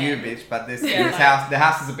opinion, Not then, you, bitch, but this Yeah, like- house. The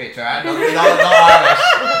house is a bitch, alright? Not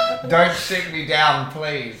Irish. Don't shoot me down,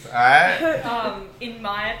 please, alright? In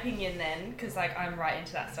my opinion, then, because like I'm right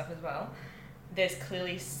into that stuff as well. There's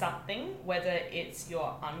clearly something, whether it's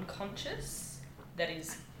your unconscious, that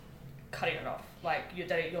is cutting it off. Like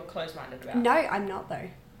you're closed-minded about. no, I'm not though.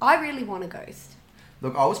 I really want a ghost.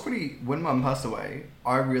 Look, when Mum passed away,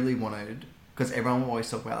 I really wanted, because everyone will always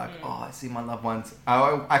talk about like, oh, I see my loved ones.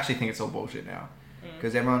 I actually think it's all bullshit now,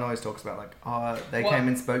 because everyone always talks about like, oh, they came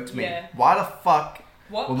and spoke to me. Yeah. Why the fuck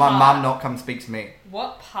What will my part- mum not come speak to me?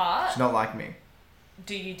 What part She's not like me.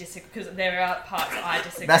 do you disagree? Because there are parts I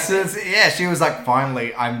disagree. Yeah, she was like,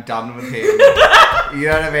 finally, I'm done with him. You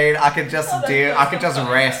know what I mean? I could just I could just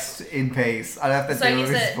rest in peace. I don't have to So deal with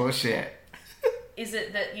is this it- bullshit. Is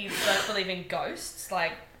it that you don't believe in ghosts,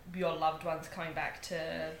 like your loved ones coming back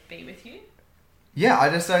to be with you? Yeah, I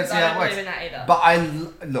just don't 'Cause see I how don't it works. believe in that either.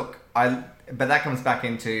 But that comes back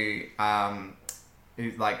into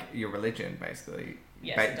like your religion, basically.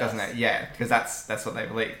 Yes, it doesn't does. it? Yeah, because that's what they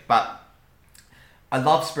believe. But I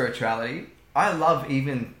love spirituality. I love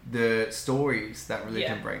even the stories that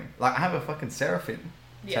religion Yeah. bring. Like, I have a fucking seraphim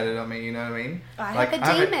Yeah. tattooed on me. You know what I mean? I Like,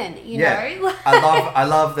 have a demon. You yeah. know. I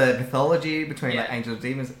love the mythology between like Yeah. angels and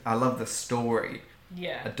demons. I love the story.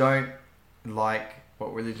 Yeah. I don't like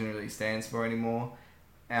what religion really stands for anymore.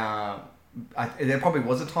 There probably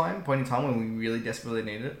was a point in time when we really desperately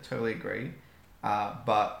needed it. Totally agree.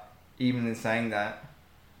 But even in saying that,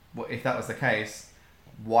 if that was the case,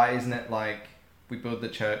 why isn't it like we build the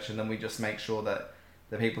church and then we just make sure that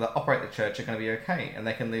the people that operate the church are going to be okay and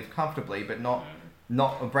they can live comfortably, but not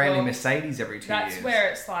a brand new Mercedes every 2 years. That's where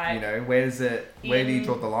it's like, You know, where do you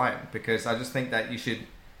draw the line? Because I just think that you should,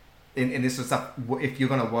 in this sort of stuff, if you're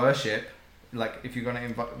going to worship, like if you're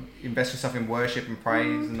going to invest yourself in worship and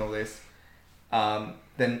praise and all this,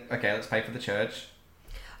 then okay, let's pay for the church.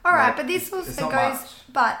 All right, Like, but this it's also not goes. much.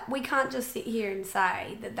 But we can't just sit here and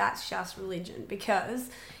say that that's just religion, because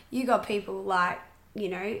you got people like, you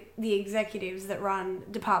know, the executives that run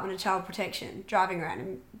Department of Child Protection driving around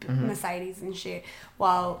in Mm-hmm. Mercedes and shit,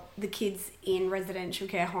 while the kids in residential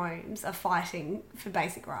care homes are fighting for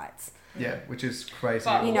basic rights. Yeah, which is crazy.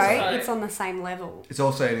 But You know, Also- it's on the same level. It's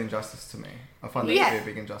also an injustice to me. I find that Yeah. to be a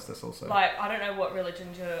big injustice also. like, I don't know what religion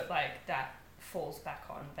that falls back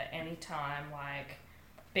on, but any time, like,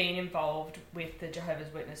 being involved with the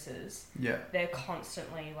Jehovah's Witnesses, yeah. they're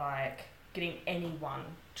constantly, like, getting anyone,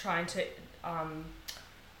 trying to,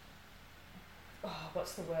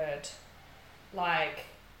 what's the word? Like,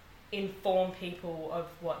 inform people of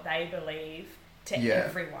what they believe to Yeah.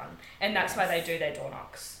 everyone. And that's why they do their door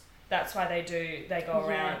knocks. That's why they go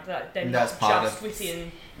around, like, they're And not that's part just of-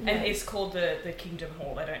 within, and it's called the Kingdom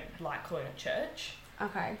Hall. They don't like calling it church.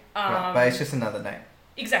 Okay. Right, but it's just another name.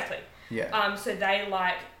 Exactly. Yeah. So they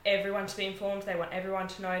like everyone to be informed. They want everyone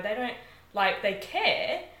to know. They don't like, they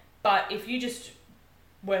care, but if you just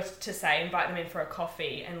were to say invite them in for a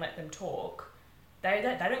coffee and let them talk, they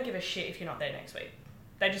don't give a shit if you're not there next week.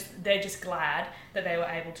 They're just glad that they were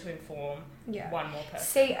able to inform one more person.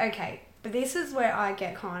 See, okay, but this is where I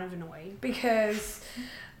get kind of annoyed because,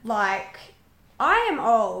 like, I am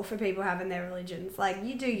all for people having their religions. Like,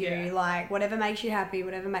 you do you, like, whatever makes you happy,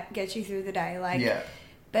 whatever gets you through the day. Like,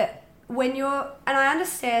 but when you're, and I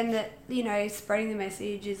understand that, you know, spreading the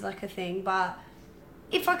message is like a thing, but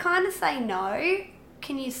if I kind of say no,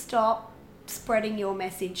 can you stop spreading your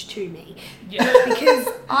message to me? Yeah. Because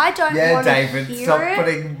I don't want to hear David, stop it.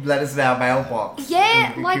 putting letters in our mailbox.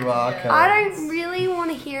 Yeah, with like, QR codes. I don't really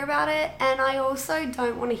want to hear about it, and I also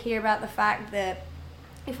don't want to hear about the fact that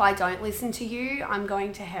if I don't listen to you, I'm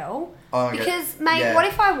going to hell. Oh, okay. Because, mate, what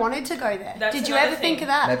if I wanted to go there? That's Did you another ever think thing. of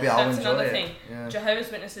that? Maybe I'll That's enjoy another it. thing. Yeah.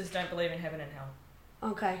 Jehovah's Witnesses don't believe in heaven and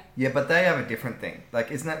hell. Okay. Yeah, but they have a different thing.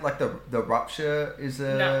 Like, isn't that like the rupture is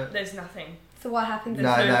a... No, there's nothing. So what happens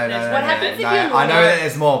No. if What happens if no, you're I know not? that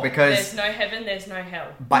there's more because... There's no heaven, there's no hell.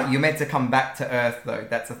 But you're meant to come back to Earth, though.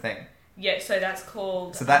 That's a thing. Yeah, so that's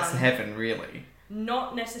called... So that's heaven, really.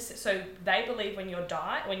 Not necessarily... So they believe when you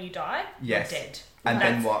die, Yes. you're dead. And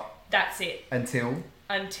then what? That's it. Until...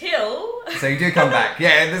 So you do come back.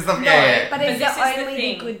 Yeah, there's some... No, yeah. But But is this it is the only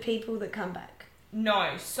thing. the good people that come back?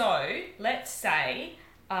 No, so let's say...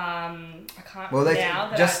 I can't... Well, let's now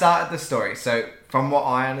that just start at the story. So, from what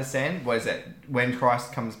I understand, what is it? When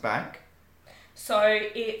Christ comes back? So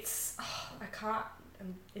it's... I can't...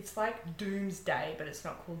 It's like Doomsday, but it's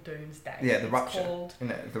not called Doomsday. Yeah, the It's rupture. Called,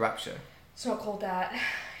 The rapture. it's not called that.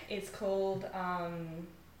 It's called...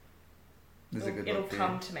 There's a good it'll look for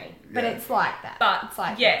come you. to me. But Yeah. it's like that. But it's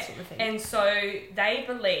like yeah, that sort of thing. and so they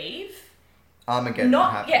believe... Armageddon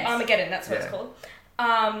happens. Yeah, Armageddon, that's what Yeah. it's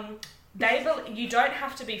called. You don't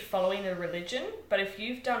have to be following a religion, but if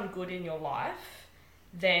you've done good in your life,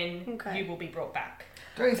 then you will be brought back.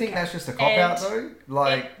 Don't you think that's just a cop-out, though?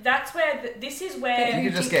 Like... And that's where... this is where... You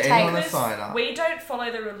could just get anyone to sign up. We don't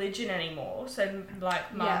follow the religion anymore, so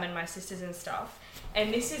like mum and my sisters and stuff.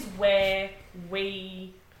 And this is where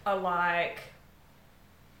we are like...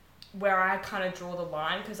 Where I kind of draw the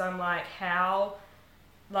line, because I'm like, how...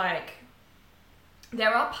 Like...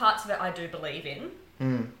 There are parts of it I do believe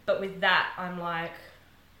in, but with that, I'm like,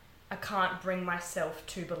 I can't bring myself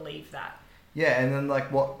to believe that. Yeah, and then like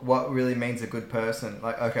what really means a good person?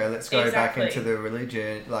 Like, okay, let's go back into the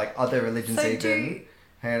religion, like other religions hang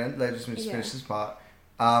on, let's just finish this part.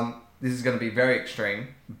 This is going to be very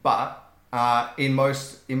extreme, but in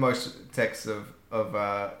most texts of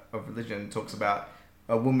religion, it talks about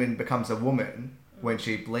a woman becomes a woman when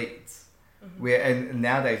she bleeds. Mm-hmm. And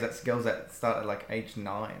nowadays that's girls that start at like age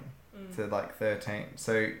 9 to like 13.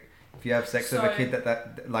 So if you have sex with a kid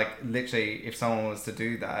that like literally, if someone was to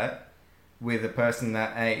do that with a person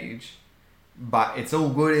that age, but it's all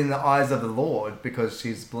good in the eyes of the Lord because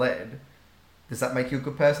she's bled, does that make you a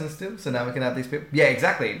good person still? So now we can have these people. Yeah,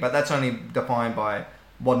 exactly. But that's only defined by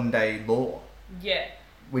modern day law. Yeah.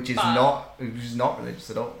 Which is not religious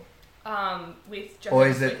at all. With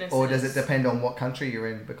Jehovah's Witnesses, or does it depend on what country you're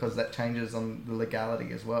in, because that changes on the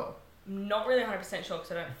legality as well? Not really 100% sure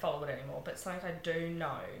because I don't follow it anymore, but something I do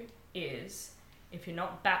know is if you're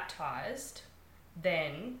not baptised,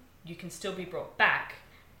 then you can still be brought back,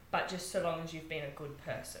 but just so long as you've been a good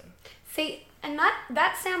person. See, and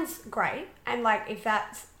that sounds great, and like if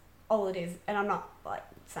that's all it is, and I'm not like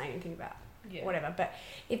saying anything about whatever, but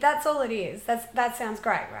if that's all it is, that sounds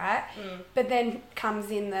great, right? But then comes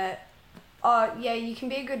in the, oh yeah, you can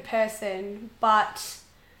be a good person, but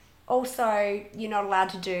also you're not allowed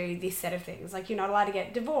to do this set of things. Like you're not allowed to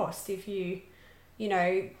get divorced if you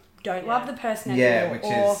don't love the person anymore,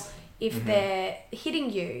 or if they're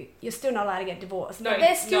hitting you, you're still not allowed to get divorced. But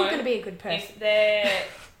they're still going to be a good person.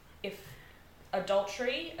 If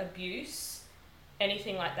adultery, abuse,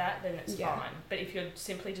 anything like that, then it's fine. But if you're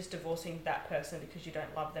simply just divorcing that person because you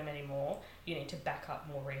don't love them anymore, you need to back up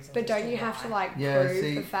more reasons. But don't you have to like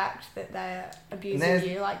prove the fact that they're abusing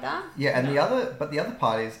you like that? Yeah, and the other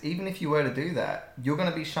part is, even if you were to do that, you're going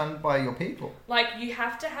to be shunned by your people. Like you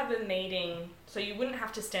have to have a meeting, so you wouldn't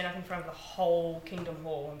have to stand up in front of the whole Kingdom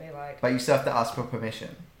Hall and be like. But you still have to ask for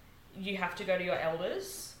permission. You have to go to your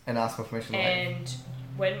elders and ask for permission. And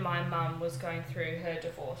when my mum was going through her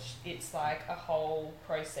divorce, it's like a whole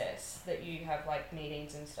process that you have like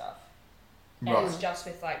meetings and stuff. And it's just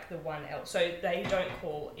with like the one elder. So they don't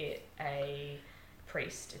call it a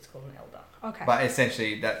priest, it's called an elder. Okay. But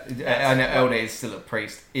essentially an elder is still a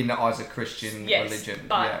priest in the eyes of Christian religion.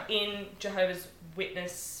 But in Jehovah's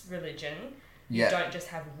Witness religion, you don't just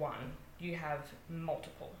have one. you have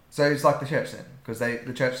multiple. So it's like the church then, because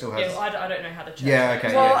the church still has. Yeah, well, I don't know how the church. Yeah,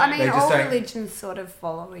 okay. Well, yeah. I mean, They just all don't- religions sort of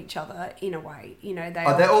follow each other in a way. You know, they're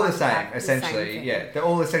all the kind of same, have the essentially. same thing. Yeah, they're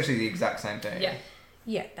all essentially the exact same thing. Yeah.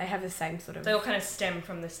 Yeah, they have the same sort of. They all kind of stem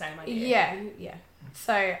from the same idea. Yeah, yeah.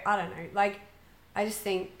 So I don't know. Like, I just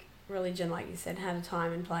think religion, like you said, had a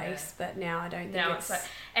time and place, but now I don't think Now it's. like,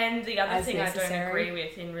 and the other as thing I don't necessary. agree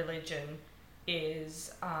with in religion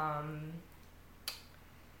is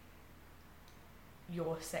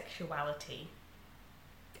your sexuality.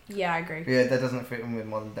 Yeah, I agree. Yeah, that doesn't fit in with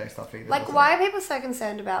modern day stuff either. Like, does it? why are people so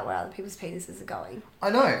concerned about where other people's penises are going? I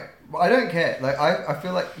know. I don't care. Like, I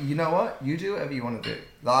feel like, you know what? You do whatever you want to do.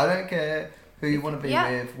 Like, I don't care who you want to be Yeah.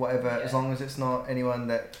 with, whatever, as long as it's not anyone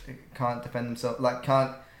that can't defend themselves, like,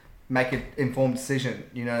 can't make an informed decision,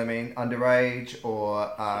 you know what I mean? Underage,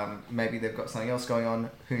 or maybe they've got something else going on,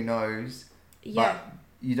 who knows? Yeah. But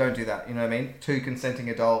you don't do that, you know what I mean? Two consenting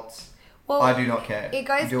adults, Well, I do not care. it You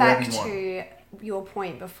goes do back whatever you want. to your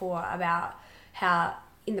point before about how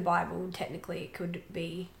in the Bible technically it could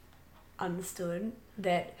be understood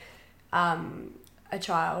that a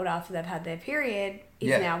child after they've had their period is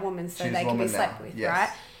Yeah. now a woman, so She's they a can be woman slept now, with, yes. right?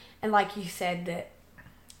 And like you said,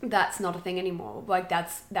 that's not a thing anymore. Like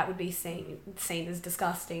that would be seen as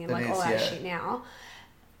disgusting and It like is, all that yeah. shit now.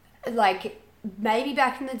 Like maybe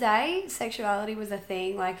back in the day, sexuality was a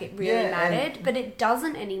thing. Like it really Yeah, and- mattered, but it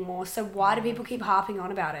doesn't anymore. So why do people keep harping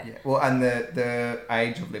on about it? Yeah. Well, and the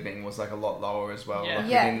age of living was like a lot lower as well. Yeah. Like,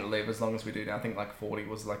 Yeah. we didn't live as long as we do now. I think like 40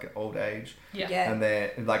 was like an old age. Yeah. Yeah. And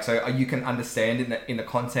they're like, so you can understand in the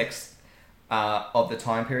context of the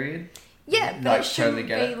time period. Yeah, but Like it shouldn't totally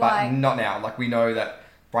get be it, but like not now. Like we know that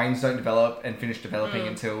brains don't develop and finish developing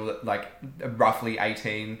until like roughly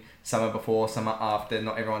 18. Some are before, some are after.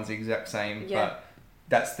 Not everyone's the exact same, Yeah. but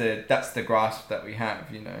that's the grasp that we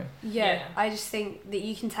have, you know. Yeah, Yeah. I just think that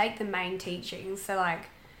you can take the main teachings. So, like,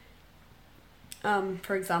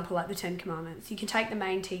 for example, like the Ten Commandments, you can take the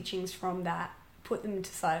main teachings from that, put them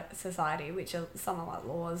into society, which are some are like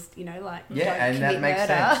laws, you know, like Yeah, don't and that commit makes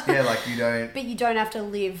murder. sense. Yeah, like you don't. But you don't have to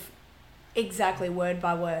live exactly word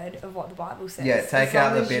by word of what the Bible says. Yeah, As take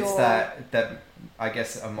out long the as bits you're- that I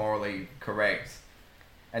guess are morally correct,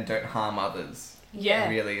 and don't harm others. Yeah.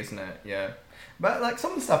 Really, isn't it? Yeah. But like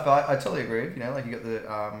some of the stuff I totally agree with. You know, like you got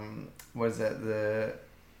the what is it,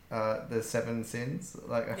 the 7 sins,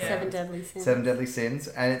 like I Yeah. Seven deadly sins. 7 deadly sins,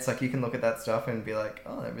 and it's like you can look at that stuff and be like,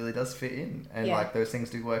 oh, that really does fit in, and Yeah. like those things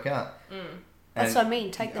do work out. That's And what I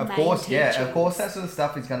mean. Take the of main course, teachings. yeah, of course, that sort of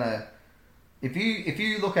stuff is gonna. If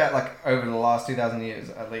you look at like over the last 2,000 years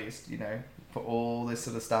at least, you know, put all this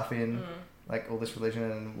sort of stuff in, like all this religion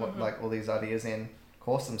and what like all these ideas in, of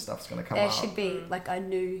course some stuff's gonna come There up. should be like a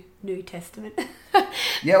New Testament.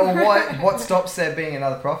 Yeah, well, what stops there being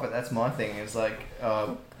another prophet? That's my thing. Is like,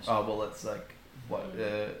 well, it's like what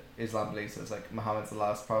Islam believes is like Muhammad's the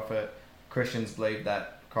last prophet. Christians believe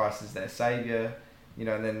that Christ is their savior. You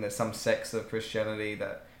know, and then there's some sects of Christianity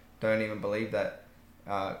that don't even believe that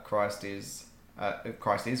Christ is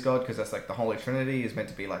God, because that's like the Holy Trinity is meant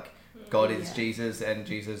to be like God is Yeah. Jesus, and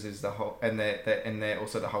Jesus is the whole, and they're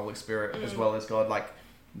also the Holy Spirit as well as God. Like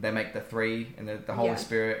they make the three, and the Holy Yeah.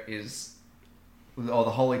 Spirit is, or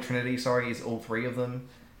the Holy Trinity, sorry, is all three of them,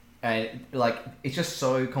 and like it's just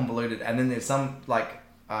so convoluted. And then there's some like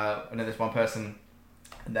I know there's one person,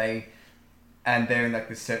 they're in like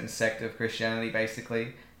this certain sect of Christianity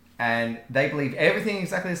basically, and they believe everything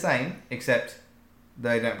exactly the same except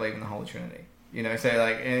they don't believe in the Holy Trinity. You know, so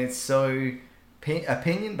like, and it's so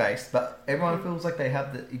opinion based, but everyone feels like they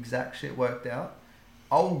have the exact shit worked out.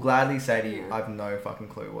 I'll gladly say to you, I have no fucking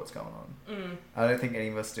clue what's going on. I don't think any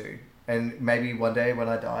of us do. And maybe one day when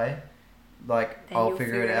I die, like Then I'll you'll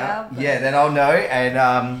figure it out. but- Yeah, then I'll know, and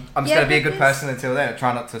I'm just Yeah, gonna be a but good this- person until then.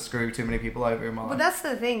 Try not to screw too many people over in my Well, life. that's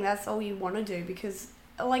the thing. That's all you want to do, because,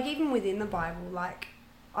 like, even within the Bible, like,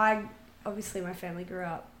 obviously my family grew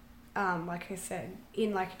up, like I said,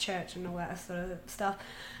 in like a church and all that sort of stuff.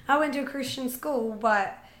 I went to a Christian school,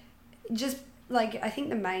 but just like I think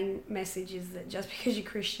the main message is that just because you're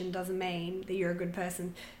Christian doesn't mean that you're a good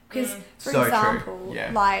person. Because, for So true. example,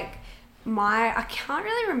 Yeah. like I can't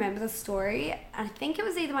really remember the story. I think it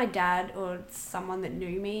was either my dad or someone that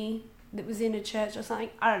knew me that was in a church or something.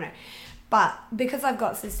 I don't know. But because I've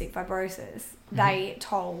got cystic fibrosis, they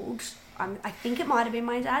told, I think it might have been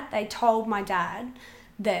my dad, they told my dad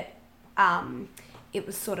that it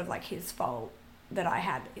was sort of like his fault that I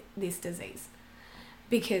had this disease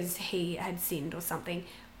because he had sinned or something.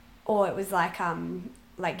 Or it was like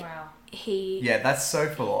Wow. he... Yeah, that's so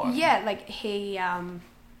full on. Yeah, like he,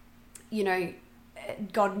 you know,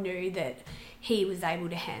 God knew that he was able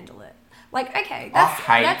to handle it. Like, okay, I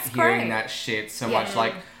hate that's hearing great. that shit so much.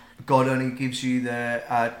 Like, God only gives you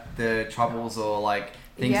the troubles or like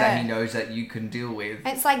things that He knows that you can deal with.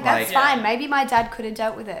 It's like, that's fine. Maybe my dad could have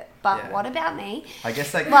dealt with it, but what about me? I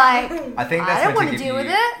guess like I think that's I don't want to deal with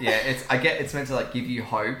it. Yeah, it's meant to like give you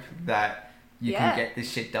hope that you can get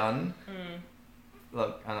this shit done.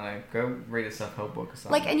 Look, I don't know. Go read a self-help book or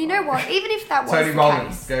something. Like, and you know what? Even if that was Tony the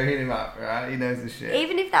Robbins, case, go hit him up, right? He knows this shit.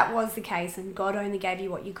 even if that was the case, and God only gave you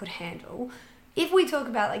what you could handle, if we talk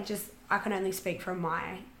about like just, I can only speak from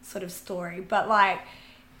my sort of story, but like,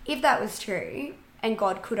 if that was true, and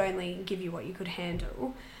God could only give you what you could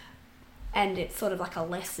handle, and it's sort of like a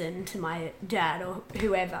lesson to my dad or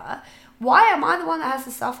whoever, why am I the one that has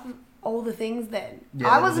to suffer all the things then?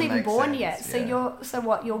 I wasn't even born yet. So your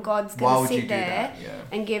God's going to sit there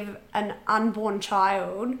and give an unborn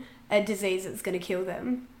child a disease that's going to kill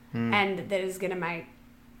them and that is going to make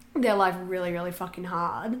their life really, really fucking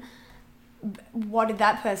hard. What did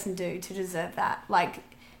that person do to deserve that? Like,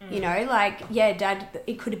 you know, like, Dad,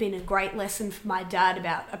 it could have been a great lesson for my dad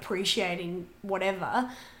about appreciating whatever.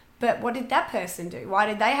 But what did that person do? Why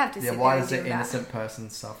did they have to sit there and do that? Why does the innocent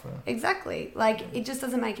person suffer? Exactly. Like, it just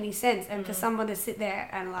doesn't make any sense. And for someone to sit there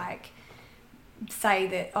and, like, say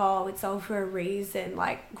that, oh, it's all for a reason,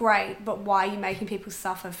 like, great, but why are you making people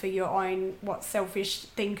suffer for your own, selfish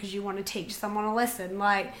thing because you want to teach someone a lesson?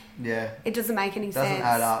 Like, it doesn't make any sense. Doesn't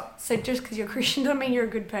add up. So just because you're Christian doesn't mean you're a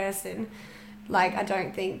good person. Like, I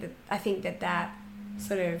think that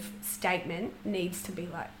sort of statement needs to be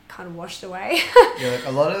like kind of washed away. Like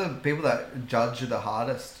a lot of people that judge the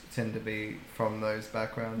hardest tend to be from those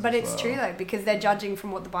backgrounds. But it's true though, because they're judging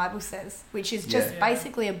from what the Bible says, which is just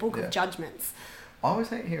basically a book of judgments. I always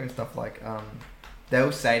hate hearing stuff like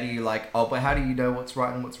they'll say to you like, oh, but how do you know what's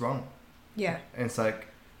right and what's wrong? Yeah. And it's like,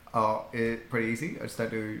 oh, it's pretty easy. I just don't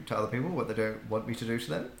do to other people what they don't want me to do to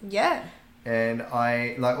them. Yeah. And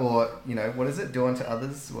I like, or you know, what is it? Do unto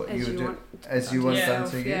others what you would do as you want done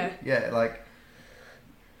to you. Yeah, like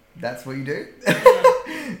that's what you do.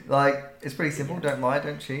 Like it's pretty simple. Don't lie,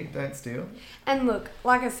 don't cheat, don't steal. And look,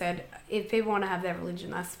 like I said, if people want to have their religion,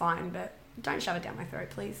 that's fine, but don't shove it down my throat,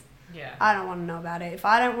 please. Yeah. I don't want to know about it. If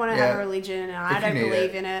I don't want to have a religion and I don't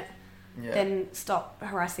believe in it, then stop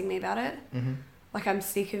harassing me about it. Mm-hmm. Like, I'm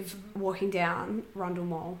sick of walking down Rundle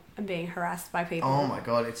Mall and being harassed by people. Oh my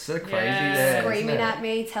God, it's so crazy there. Screaming at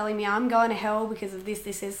me, telling me I'm going to hell because of this.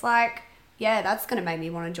 This like, that's going to make me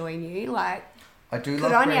want to join you. Like, I do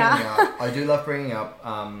love bringing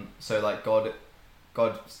up, so like God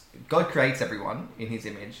creates everyone in His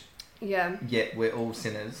image. Yeah. Yet we're all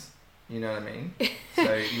sinners. You know what I mean?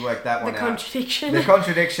 So you work that one out. The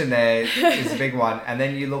contradiction there is a big one. And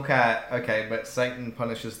then you look at, okay, but Satan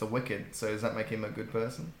punishes the wicked. So does that make him a good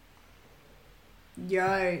person?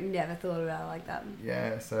 Yo, never thought about it like that.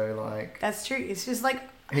 Yeah, so like... That's true. It's just like...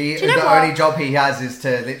 only job he has is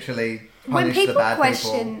to literally punish the bad people. When people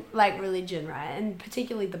question like religion, right, and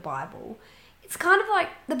particularly the Bible, it's kind of like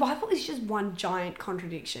the Bible is just one giant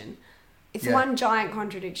contradiction. It's one giant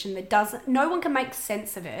contradiction that doesn't... No one can make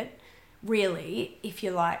sense of it. Really, if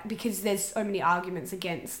you like, because there's so many arguments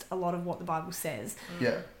against a lot of what the Bible says.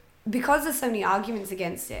 Yeah. Because there's so many arguments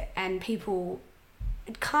against it, and people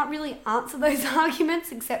can't really answer those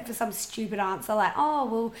arguments except for some stupid answer like, oh,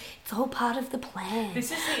 well, it's all part of the plan.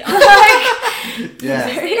 This is the other,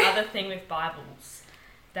 this is the other thing with Bibles.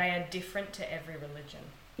 They are different to every religion.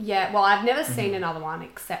 Yeah, well, I've never seen another one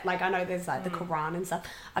except, like, I know there's, like, the Quran and stuff.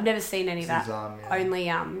 I've never seen any of that. Only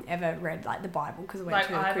ever read, like, the Bible because I went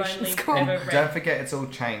to a Christian school. Don't forget it's all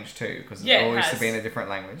changed, too, because it's all used to be in a different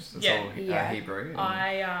language. It's all Hebrew.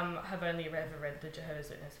 I have only ever read the Jehovah's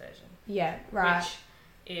Witness version. Yeah, right. Which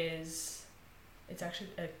is... It's actually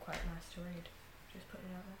quite nice to read. Just putting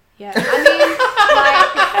it out there. Yeah, I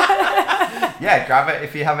mean, like... Yeah, grab it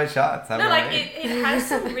if you have a shot. No, like, it has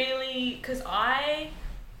some really... Because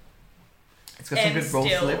It's got some good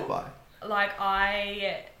rules to live by. Like,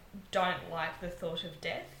 I don't like the thought of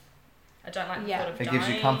death. I don't like the thought of dying. It gives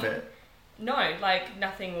you comfort. No, like,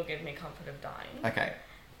 nothing will give me comfort of dying. Okay.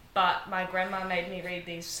 But my grandma made me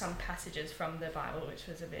read some passages from the Bible, which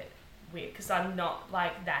was a bit weird, because I'm not,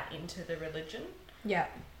 like, that into the religion. Yeah.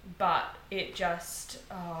 But it just...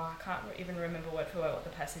 I can't even remember word for word what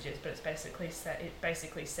the passage is, but it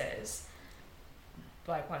basically says,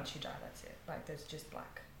 like, once you die, that's it. Like, there's just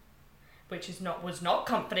black. Which was not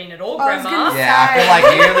comforting at all, Grandma. Yeah, I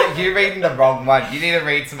feel like you're reading the wrong one. You need to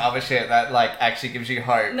read some other shit that like actually gives you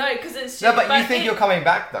hope. No, because it's just... No, but you think you're coming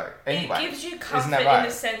back though, anyway. It gives you comfort in the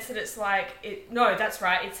sense that it's like... No, that's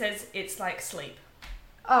right. It says it's like sleep.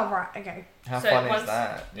 Oh, right, okay. How fun is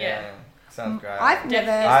that? Yeah. Sounds great. I've I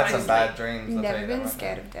had some bad dreams. Never been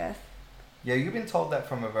scared of death. Yeah, you've been told that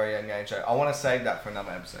from a very young age. I want to save that for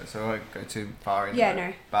another episode, so I won't go too far into it. Yeah,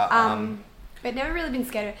 no. But never really been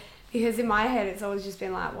scared of, because in my head it's always just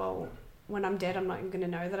been like, well, when I'm dead, I'm not even going to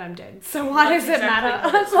know that I'm dead. So why does it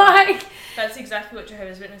matter? It's like, that's exactly what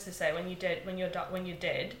Jehovah's Witnesses say. When you're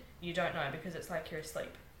dead, you don't know because it's like you're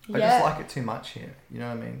asleep. I just like it too much here. You know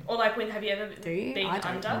what I mean? Or like have you ever been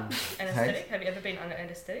under anesthetic? Have you ever been under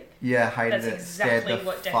anesthetic? Yeah, hated That's it. exactly Scared the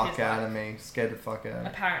what death fuck is out like. of me. Scared the fuck out.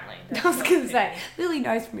 Apparently. I was going to say, Lilly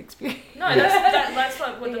knows from experience. No, that's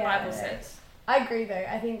like what the Bible says. I agree though.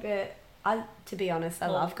 I think that, to be honest, I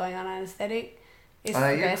love going on anesthetic. It's the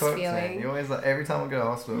best feeling. You always like, every time I go to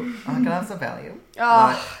hospital, can I have some Valium?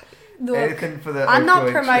 Oh, look, anything for the I'm not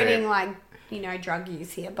opioid promoting trip. drug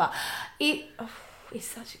use here, but it's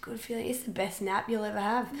such a good feeling. It's the best nap you'll ever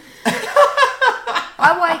have.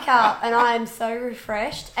 I wake up and I am so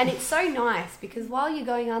refreshed, and it's so nice because while you're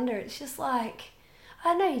going under, it's just like, I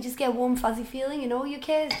don't know, you just get a warm fuzzy feeling and all your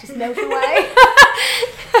cares just melt away.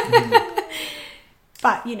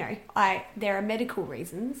 But, there are medical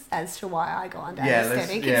reasons as to why I go under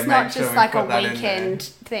anesthetic. It's not just like a weekend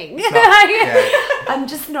thing. I'm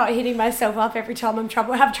just not hitting myself up every time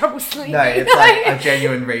have trouble sleeping. No, it's like a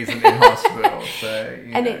genuine reason in hospital. So,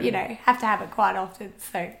 have to have it quite often.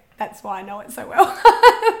 So that's why I know it so well.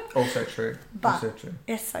 Also true. But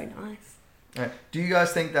it's so nice. Right. Do you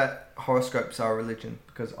guys think that horoscopes are a religion?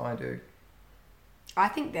 Because I do. I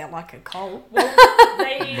think they're like a cult.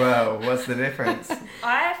 Well, what's the difference?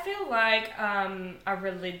 I feel like a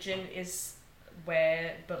religion is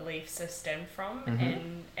where beliefs are stemmed from,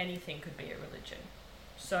 and anything could be a religion.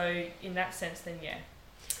 So in that sense, then yeah.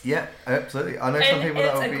 Yeah, absolutely. I know some people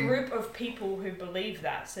that will be... it's a group of people who believe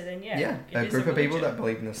that, so then Yeah, a group of people that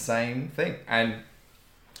believe in the same thing. And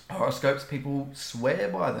horoscopes, people swear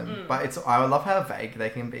by them. But I love how vague they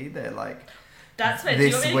can be. They're like... That's where, do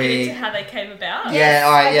you want me to get into how they came about? Yeah,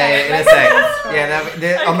 alright, in a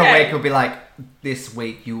second. On the week it'll be like, this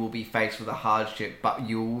week you will be faced with a hardship, but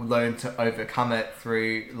you'll learn to overcome it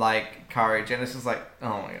through, like, courage. And it's just like,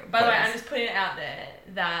 oh my god. By the way, I'm just putting it out there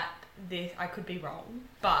that I could be wrong.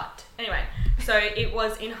 But, anyway, so it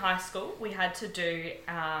was in high school. We had to do,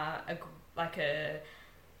 a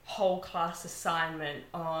whole class assignment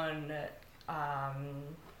on...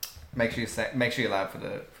 Make sure you're loud for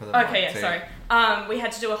the Okay, yeah, sorry. We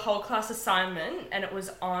had to do a whole class assignment, and it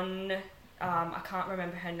was on I can't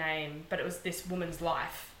remember her name, but it was this woman's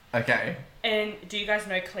life. Okay. And do you guys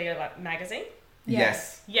know Cleo magazine?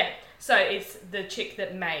 Yes. Yeah. So it's the chick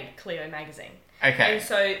that made Cleo magazine. Okay. And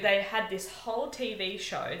so they had this whole TV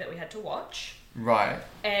show that we had to watch. Right.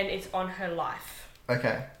 And it's on her life.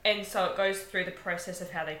 Okay. And so it goes through the process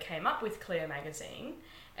of how they came up with Cleo magazine.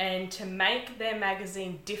 And to make their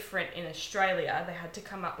magazine different in Australia, they had to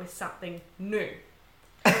come up with something new.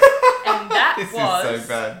 And that was so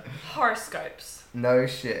bad. Horoscopes. No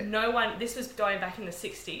shit. This was going back in the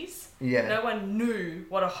 60s. Yeah. No one knew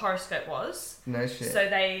what a horoscope was. No shit. So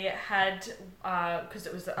they had, because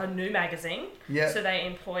it was a new magazine, so they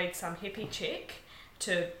employed some hippie chick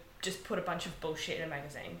to just put a bunch of bullshit in a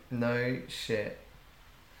magazine. No shit.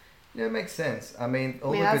 Yeah, it makes sense. I mean,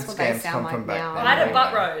 all the good scams come from back then. Ida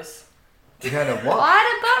Buttrose. You heard of what?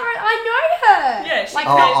 Ida Buttrose, I know her. Yeah,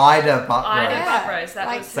 Ida Buttrose. Ida Buttrose.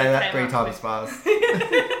 That was say that 3 times fast.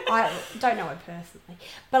 I don't know her personally,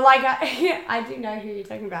 but I do know who you're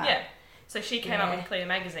talking about. Yeah. So she came up with Cleo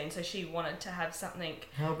magazine. So she wanted to have something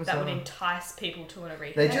that would entice people to want to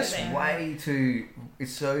read. They're just way too.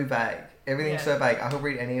 It's so vague. Everything's so vague. I could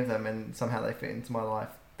read any of them, and somehow they fit into my life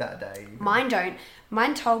that day. Mine don't.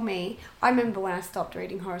 Mine told me. I remember when I stopped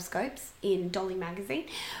reading horoscopes in Dolly magazine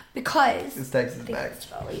because this takes us back.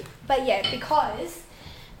 But yeah, because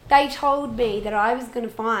they told me that I was going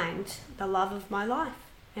to find the love of my life,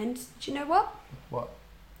 and do you know what? What?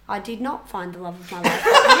 I did not find the love of my life.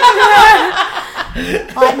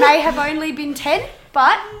 I may have only been 10,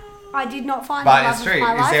 but I did not find the love of my life. But it's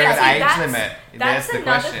true. Is there an age limit? That's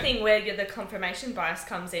another thing where the confirmation bias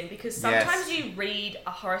comes in, because sometimes you read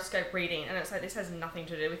a horoscope reading and it's like, this has nothing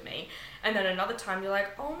to do with me. And then another time you're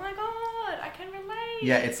like, oh my God, I can relate.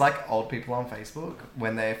 Yeah, it's like old people on Facebook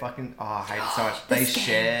when they're fucking, I hate it so much. They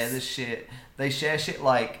share the shit. They share shit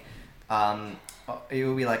like, it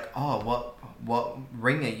will be like, what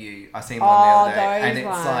ring are you? I seen one the other day, and it's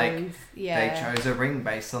like they chose a ring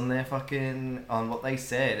based on their on what they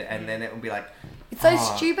said, and then it will be like, it's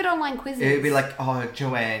those stupid online quizzes. It would be like, oh,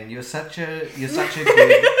 Joanne, you're such a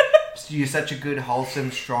good,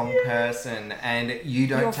 wholesome, strong person, and you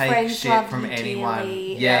don't take shit from anyone.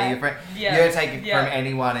 Your friend, you don't take it from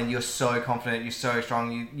anyone, and you're so confident, you're so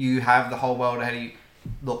strong, you have the whole world ahead of you.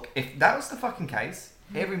 Look, if that was the fucking case,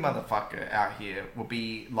 every motherfucker out here will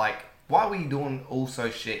be like, why are we doing also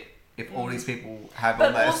shit if all these people have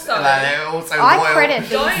But all those... also, they're also I loyal. credit these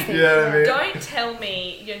Don't- things. You know what I mean? Don't tell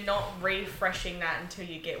me you're not refreshing that until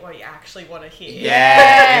you get what you actually want to hear. Yeah,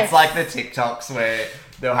 Yes. it's like the TikToks where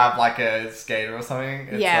they'll have like a skater or something.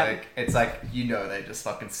 It's like you know they just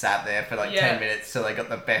fucking sat there for like 10 minutes till they got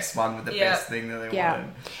the best one with the best thing that they wanted.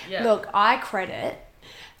 Yeah. Look, I credit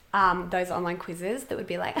those online quizzes that would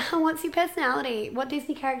be like, oh, what's your personality? What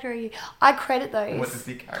Disney character are you? I credit those. What is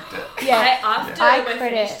the character? Yeah. After I we're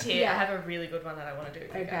credit- finished here, yeah. I have a really good one that I want to do.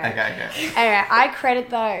 Okay. Okay. Anyway, I credit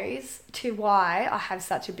those to why I have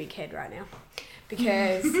such a big head right now.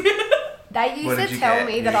 Because they What used did to you tell get?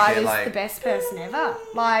 me Did that you I get, was like- the best person ever.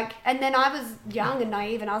 Like, and then I was young and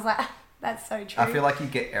naive and I was like, that's so true. I feel like you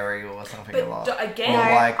get Ariel or something But a lot. again- or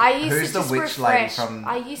No, like, I used who's to the just witch lady refresh. from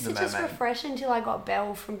I used The to just Mermaid? refresh until I got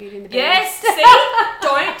Belle from Beauty and the Beast. Yes, see?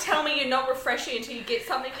 Don't tell me you're not refreshing until you get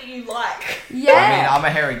something that you like. Yeah. I mean, I'm a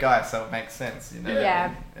hairy guy, so it makes sense, you know?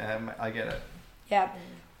 Yeah. I get it. Yeah.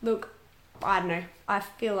 Look, I don't know. I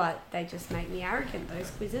feel like they just make me arrogant,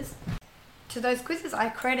 those quizzes. To those quizzes, I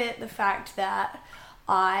credit the fact that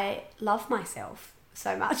I love myself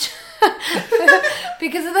so much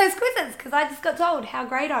because of those quizzes, because I just got told how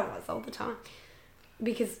great I was all the time.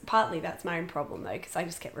 Because partly that's my own problem, though, because I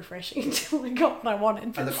just kept refreshing until I got what I wanted.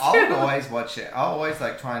 And look, I would always watch it. I always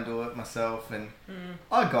like try and do it myself, and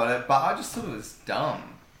I got it, but I just thought it was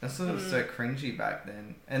dumb. I thought it was so cringy back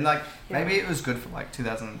then. And like, maybe it was good for like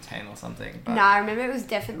 2010 or something. But No, I remember it was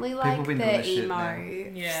definitely like People been doing the this shit emo now.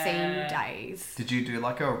 Yeah. scene days. did you do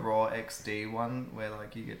like a raw XD one where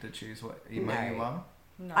like you get to choose what emo No. you are?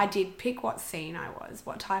 No. I did pick what scene I was.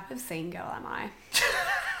 What type of scene girl am I?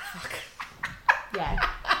 Yeah.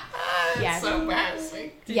 Yeah. So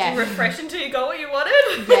embarrassing. Did Yeah. you refresh until you got what you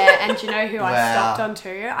wanted? Yeah, and do you know who I Wow. stopped on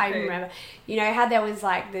too? I Who? remember. You know how there was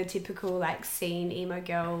like the typical like scene emo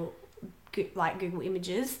girl, like Google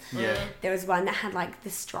Images. Yeah. There was one that had like the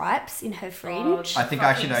stripes in her fringe. I think I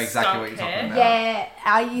actually know exactly what you're talking about. Yeah,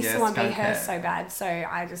 I used Yeah, to want to be skunk her hair. so bad, so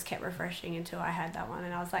I just kept refreshing until I had that one,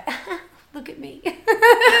 and I was like, look at me.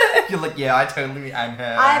 You're like, yeah, I totally am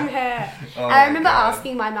her. I'm her. Oh I my remember God.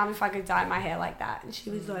 asking my mum if I could dye my hair like that, and she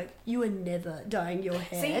was like, "You are never dyeing your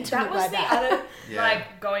hair See, to that look was like the that." other, Yeah.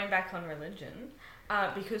 like, going back on religion,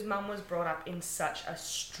 because mum was brought up in such a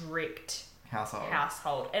strict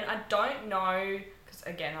household. And I don't know, because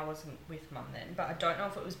again, I wasn't with mum then, but I don't know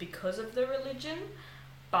if it was because of the religion,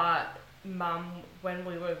 but mum, when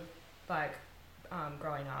we were, like,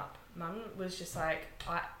 growing up, mum was just like,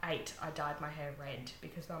 I dyed my hair red,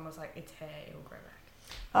 because mum was like, it's hair, it'll grow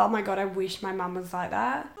back. Oh my god, I wish my mum was like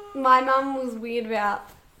that. My mum was weird about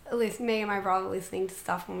me and my brother listening to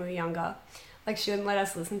stuff when we were younger. Like, she wouldn't let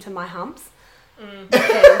us listen to My Humps.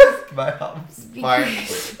 Because, My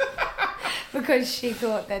humps. because she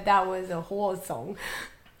thought that was a whore song.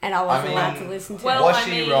 And I wasn't allowed to listen to well, it. Was I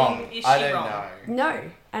she mean, wrong? is I she don't wrong? know. No.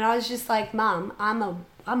 And I was just like, Mum, I'm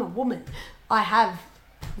a woman. I have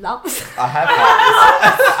lumps. I have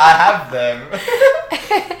those. I have them.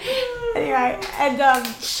 Anyway, and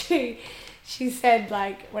she said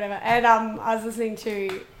like whatever, and I was listening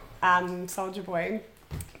to Soulja Boy,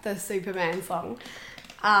 the Superman song,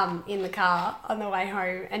 in the car on the way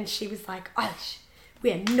home, and she was like, "Eilish,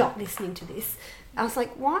 we are not listening to this." I was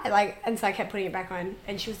like, "Why?" Like, and so I kept putting it back on,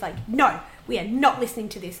 and she was like, "No, we are not listening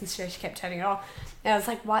to this," and so she kept turning it off. And I was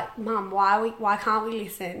like, "What, Mum? Why can't we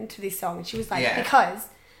listen to this song?" And she was like, Yeah. "Because,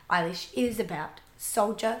 Eilish, it is about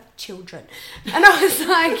soldier children." And I was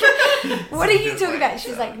like, "What are you talking about?" She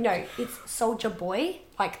was like, "No, it's Soldier Boy,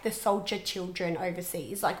 like the soldier children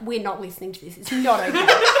overseas. Like, we're not listening to this. It's not okay."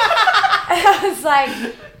 And I was like,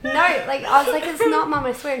 "No," like I was like, "It's not, Mum,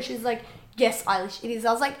 I swear." And she was like, "Yes, Eilish, it is."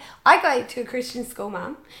 I was like, "I go to a Christian school,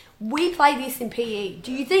 Mum. We play this in PE.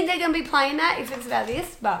 Do you think they're going to be playing that if it's about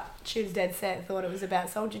this?" But she was dead set, thought it was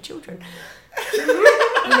about soldier children. You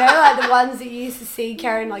know, like the ones that you used to see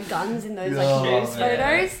carrying like guns in those like news man.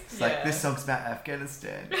 photos. It's like, Yeah. this song's about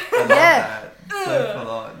Afghanistan. I love Yeah. that. So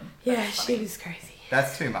full on. Yeah, she was crazy.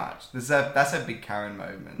 That's too much. That's a big Karen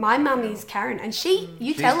moment. My mum is Karen, and you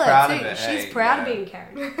She's tell her proud too. of it, She's hey? proud of Yeah. being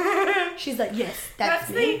Karen. She's like, "Yes, that's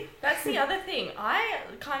me." That's the other thing.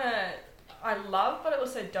 I love, but I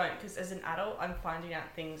also don't, because as an adult, I'm finding out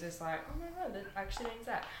things is like, oh my god, that actually means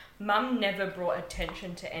that. Mum never brought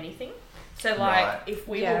attention to anything. So, like, Right. if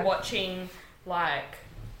we Yeah. were watching, like,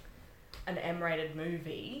 an M-rated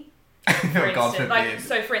movie, Oh, for God instance,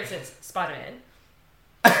 forbid. for instance, Spider-Man.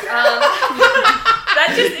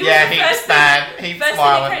 That just, it Yeah, was the heaps first bad. thing, Heaps first thing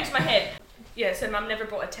that violent. came to my head. Yeah, so Mum never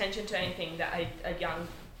brought attention to anything that a young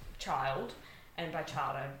child, and by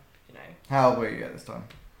child I you know. How old were you at this time?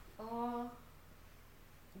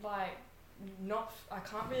 Like, not. I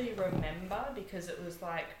can't really remember because it was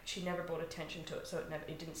like she never brought attention to it, so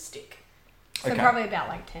it didn't stick. So probably about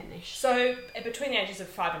like 10ish. So between the ages of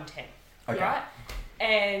 5 and 10, right?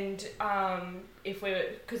 And if we were,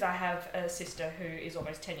 because I have a sister who is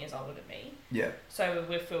almost 10 years older than me. Yeah. So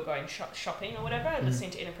if we were going shopping or whatever, listening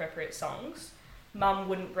to inappropriate songs, Mum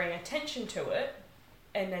wouldn't bring attention to it.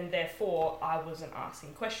 And then, therefore, I wasn't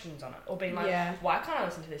asking questions on it. Or being like, why can't I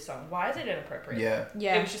listen to this song? Why is it inappropriate?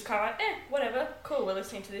 Yeah. It was just kind of like, whatever. Cool, we're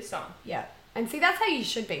listening to this song. Yeah. And see, that's how you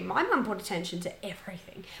should be. My mum brought attention to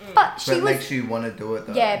everything. But it makes you want to do it,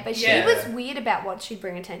 though. Yeah, but she was weird about what she'd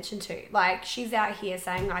bring attention to. Like, she's out here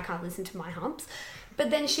saying, I can't listen to my humps. But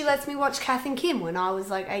then she lets me watch Kath and Kim when I was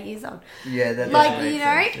like 8 years old. Yeah, that like, doesn't make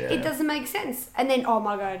sense. Yeah. It doesn't make sense. And then, oh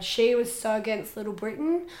my God, she was so against Little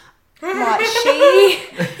Britain. Like,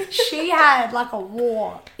 she had like a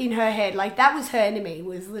war in her head. Like, that was her enemy,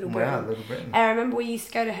 was Little Britain. Wow, Little Britain. And I remember we used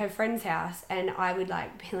to go to her friend's house and I would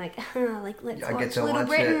like be like, let's watch Little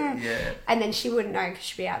Britain. Yeah. And then she wouldn't know because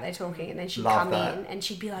she'd be out there talking, and then she'd come in and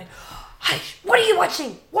she'd be like, hey, what are you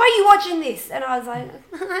watching? Why are you watching this? And I was like,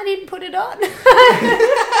 I didn't put it on.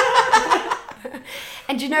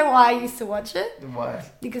 And do you know why I used to watch it? Why?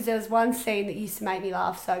 Because there was one scene that used to make me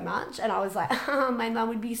laugh so much, and I was like, my mum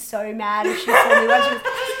would be so mad if she saw me watching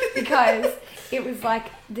this. Because it was like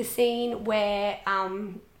the scene where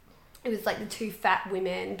it was like the two fat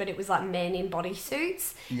women, but it was like men in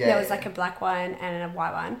bodysuits. Yeah, there was like a black one and a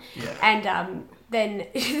white one. Yeah. And then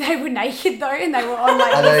they were naked though, and they were on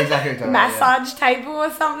like this massage table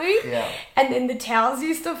or something. Yeah. And then the towels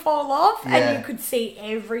used to fall off, and you could see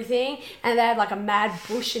everything. And they had like a mad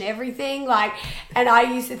bush and everything. Like, and I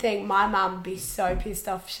used to think my mum would be so pissed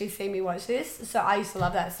off if she seen me watch this. So I used to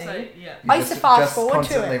love that scene. So, I used to fast forward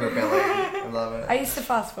to it. Rebelling. I love it. I used to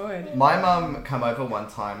fast forward. My mum came over one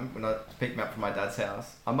time when I picked me up from my dad's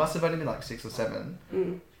house. I must have only been like 6 or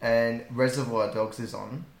 7. And Reservoir Dogs is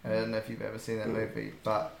on. I don't know if you've ever seen that movie,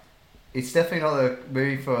 but it's definitely not a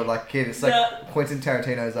movie for like kids. It's like Quentin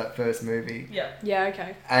Tarantino's like first movie. Yeah. Yeah.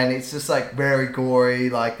 Okay. And it's just like very gory.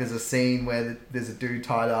 Like there's a scene where there's a dude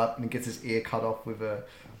tied up and he gets his ear cut off with a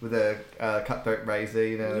cutthroat razor.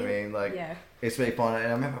 You know what I mean? Like it's really fun. And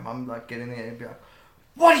I remember Mum like getting there and be like,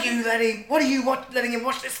 What are you letting him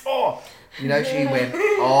watch this for? You know, she went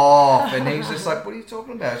off, and he's just like, what are you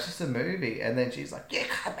talking about? It's just a movie. And then she's like, you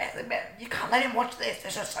can't let him watch this.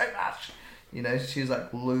 There's just so much. You know, she's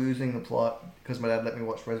like losing the plot because my dad let me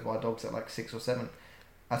watch Reservoir Dogs at like 6 or 7.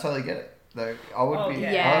 I totally get it, though. I would be...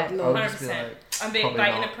 Yeah, I would just be 100%. like... I'm being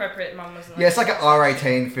by inappropriate, Mum wasn't like... Yeah, it's like an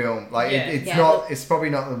R18 film. Like, it's probably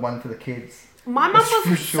not the one for the kids. My mum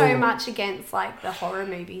wasn't so much against like the horror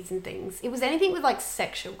movies and things. It was anything with like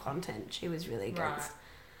sexual content she was really against. Right.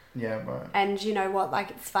 Yeah, right. And you know what?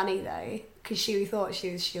 Like, it's funny though, because she thought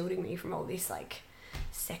she was shielding me from all this like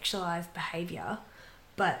sexualized behavior,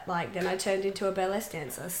 but like then I turned into a burlesque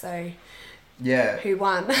dancer. So yeah, who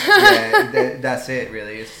won? Yeah, that's it.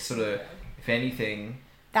 Really, it's sort of, if anything,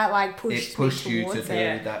 that like pushed you to do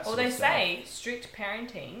that. Well, they say strict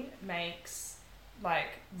parenting makes like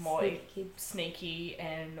more sneaky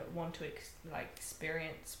and want to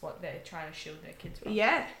experience what they're trying to shield their kids from.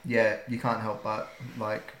 Yeah, you can't help but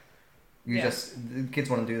like the kids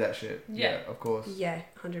want to do that shit. Yeah, of course. Yeah,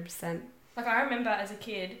 100%. Like, I remember as a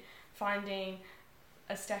kid finding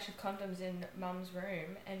a stash of condoms in Mum's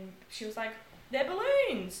room, and she was like, they're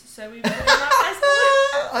balloons, so we put them up as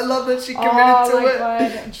balloons. I love that she committed to it.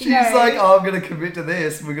 God. She's like, I'm going to commit to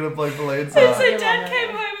this. We're going to blow balloons And up. so Dad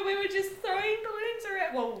came home and we were just throwing balloons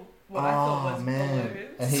around. Well, what I thought was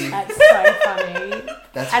balloons. That's so funny.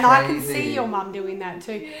 That's and crazy. I can see your mum doing that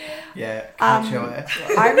too. Yeah, can't show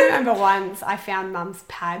it. I remember once I found Mum's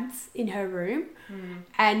pads in her room,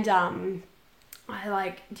 and I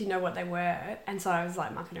like didn't know what they were, and so I was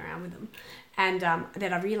like mucking around with them, and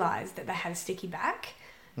then I realised that they had a sticky back,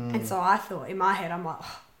 and so I thought in my head I'm like,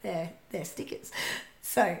 oh, they're stickers.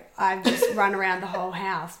 So I just run around the whole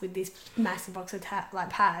house with this massive box of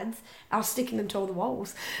pads. I was sticking them to all the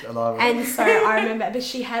walls. I love it. And so I remember, but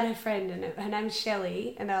she had her friend, and her name was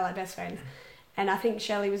Shelley, and they were like best friends. And I think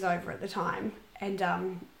Shelley was over at the time.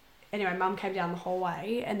 And anyway, Mum came down the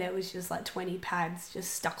hallway, and there was just like 20 pads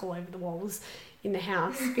just stuck all over the walls in the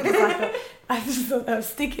house because I just thought they were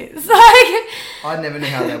stickers. I never knew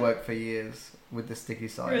how they worked for years. With the sticky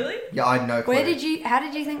side. Really? Yeah, I had no clue. How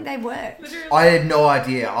did you think they worked? I had no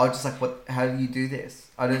idea. I was just like, how do you do this?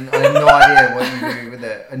 I had no idea what you do with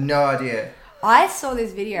it. I had no idea. I saw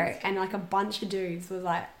this video and like a bunch of dudes was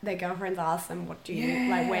like, their girlfriends asked them, what do you,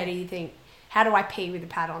 like, where do you think? how do I pee with a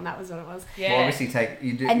pad on? That was what it was. Yeah. Well, obviously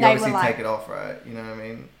you And they obviously were like- take it off, right? You know what I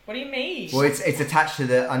mean? What do you mean? Well, it's attached to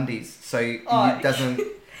the undies, so it doesn't.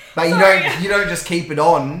 But Sorry. you don't just keep it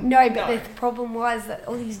on. No, but No. the problem was that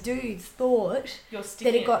all these dudes thought You're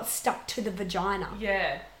sticking. that it got stuck to the vagina.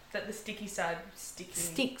 Yeah. That the sticky side sticking.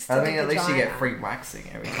 Sticks to I the mean, vagina. at least you get free waxing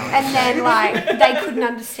every time. And then, like, they couldn't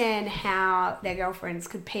understand how their girlfriends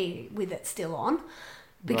could pee with it still on.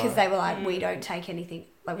 Because Right. they were like, we don't take anything,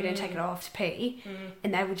 like, we don't take it off to pee.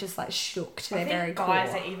 And they were just, like, shook to I their very think core.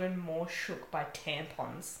 guys are even more shook by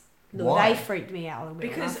tampons. Look, Why? they freaked me out a little bit.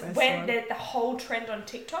 Because when I first when saw it. the whole trend on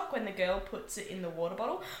TikTok, when the girl puts it in the water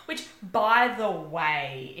bottle, which, by the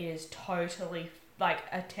way, is totally, like,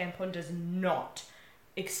 a tampon does not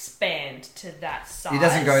expand to that size. It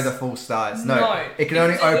doesn't go the full size. No, No, it can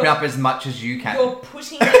only because open up as much as you can. You're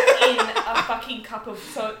putting it in a fucking cup of,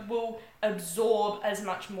 so it will absorb as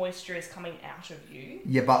much moisture as coming out of you.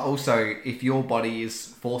 Yeah, but also if your body is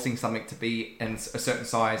forcing something to be in a certain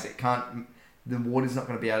size, it can't. The water's not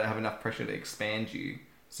going to be able to have enough pressure to expand you.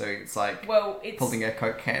 So it's like pulling a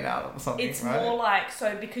Coke can out or something. It's right? more like,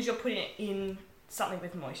 so because you're putting it in something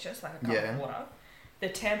with moisture, so like a cup of water. The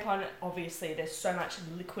tampon, obviously, there's so much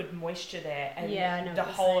liquid moisture there, and I know the what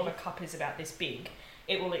you're whole saying. of a cup is about this big.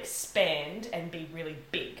 It will expand and be really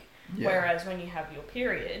big. Yeah. Whereas when you have your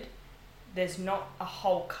period, there's not a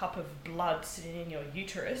whole cup of blood sitting in your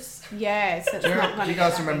uterus. Yeah, so it's not Do going you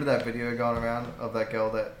guys remember that video going around of that girl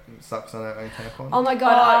that sucks on her own tampon? Oh my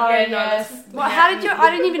god! Oh, Oh, yeah, no, yes. that's- Well, how did you? I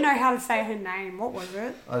didn't even know how to say her name. What was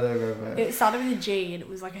it? I don't remember. It started with a G, and it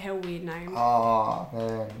was like a hell weird name. Oh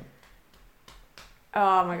man.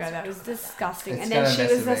 Oh my god, that was disgusting. It's And then gonna she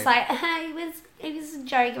mess was with just me. like, it was a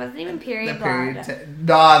joke. It wasn't even period blood.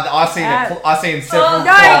 Nah, I've seen I've seen several No,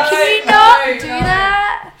 clots. can you No, not no. do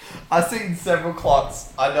that? I've seen several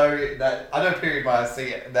clots. I know period blood. I see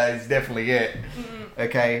it. That is definitely it.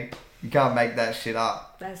 Okay, you can't make that shit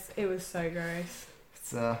up. It was so gross.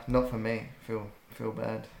 It's not for me. Feel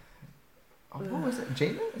bad. Oh, what was it?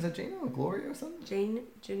 Gina? Is it Gina or Gloria or something?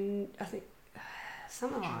 Jean, I think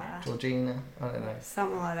something like that. Georgina? I don't know.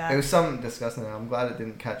 Something like It that. was something disgusting. I'm glad it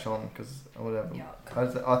didn't catch on because whatever.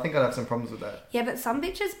 I think I'd have some problems with that. Yeah, but some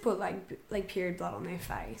bitches put like period blood on their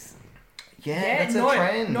face. Yeah, that's a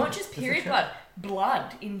trend. Not just That's a period trend.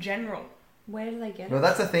 blood in general. Where do they get it? Well,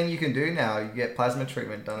 that's a thing you can do now. You get plasma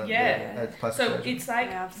treatment done. Yeah. At plastic So surgery. it's like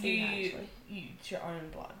Yeah, I've seen that, actually. it's your own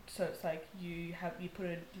blood. So it's like you put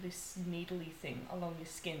this needly thing along your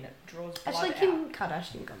skin that draws blood Actually, out. Kim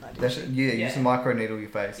Kardashian got that. That's, Didn't yeah, Yeah. use a micro needle your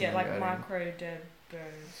face. Yeah, and like then go in.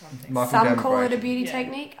 something. Micro- Some call it a Microdermabrasion. beauty Yeah.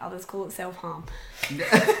 technique. Others call it self harm.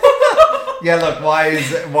 Yeah, look, why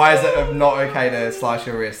is it not okay to slice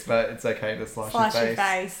your wrist, but it's okay to slice your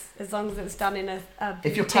face? as long as it's done in a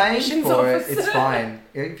If you're paying technician's for office. it, it's fine.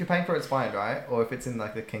 If you're paying for it, it's fine, right? Or if it's in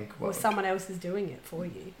like the kink Or world. someone else is doing it for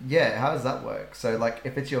you. Yeah, how does that work? So like,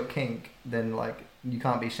 if it's your kink, then like you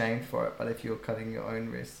can't be shamed for it. But if you're cutting your own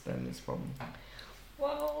wrist, then it's a problem.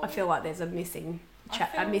 Well, I feel like there's a missing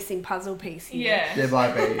puzzle piece here. yeah. There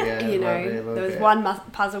might be, yeah. You there might be a know, little there was bit. one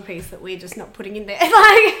puzzle piece that we're just not putting in there.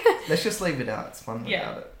 Like, Let's just leave it out. It's fun Yeah.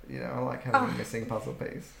 without it. You know, I like having Oh. a missing puzzle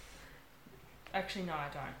piece. Actually, no, I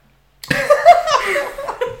don't.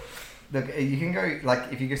 Look, you can go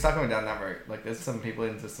like if you start going down that route. Like, there's some people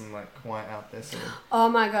into some like quite out there sort of oh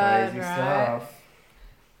my god, crazy right? stuff.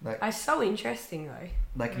 Like It's so interesting though.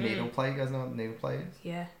 like needle play. You guys know what needle play is?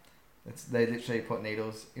 Yeah. They literally put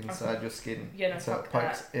needles inside your skin. Yeah, no, so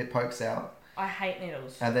fuck it pokes out, I hate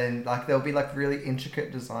needles. and then like there'll be like really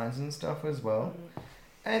intricate designs and stuff as well. Mm.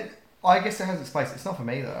 And I guess it has its place. It's not for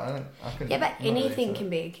me though. I couldn't. Yeah, but not really anything into can it.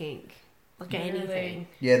 be a kink. Like Really? anything.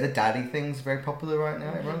 Yeah, the daddy thing's very popular right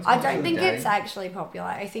now. Everyone's I going don't for the think daddy. it's actually popular.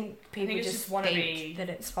 I think people it's just just wanna think be- that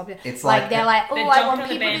it's popular. It's like like they're like, oh, they I jumped want on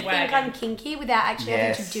the people to think bandwagon. I'm kinky without actually having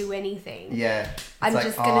Yes. to do anything. Yeah. I'm It's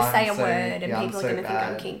just like, gonna oh, say I'm a so- word and yeah, I'm people are so gonna think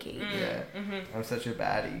I'm bad. kinky. Yeah. Mm-hmm. I'm such a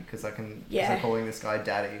baddie because I can. Yeah. Yeah. Calling this guy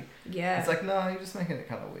daddy. Yeah. It's like, no, you're just making it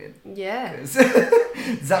kind of weird. Yeah. 'Cause-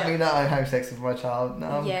 Does that mean that I have sex with my child? No.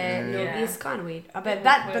 I'm Yeah, good. no, Yeah. it's kind of weird. It But was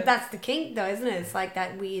that, weird. but that's the kink, though, isn't it? It's like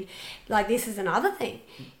that weird. Like this is another thing,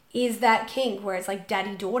 is that kink where it's like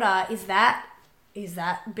daddy daughter. Is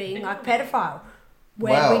that being like pedophile?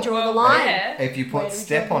 Where do Well- we draw the line? Yeah. If you Where put do we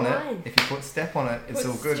step draw on the it, line? if you put step on it, it's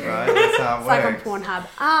Put all good, step. right? That's how it It's like on works. Pornhub.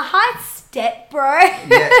 Hi, step bro.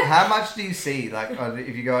 Yeah, how much do you see? Like,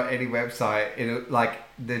 if you go on any website, it'll like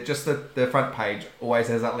the front page always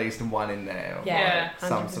has at least one in there. Or Yeah. like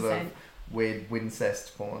some 100%. sort of weird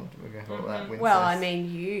wincest porn. We're gonna call that wincest. Well, I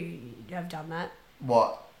mean, you have done that.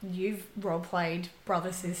 what? You've role played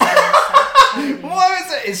brother sister. And stuff. What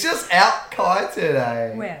is it? It's just out Kai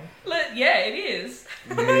today. Well, Yeah, it is.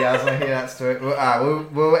 Yeah, I was going to hear that story.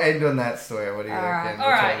 We'll end on that story. What do you reckon? All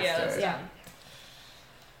right, yeah, that's done.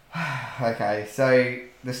 Okay, so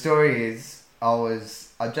the story is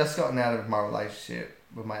I'd just gotten out of my relationship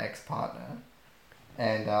with my ex-partner,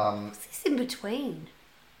 and what's this in between?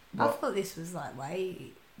 I what? thought this was like way...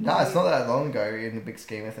 No, it's not that long ago in the big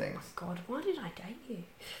scheme of things. God, why did I date you?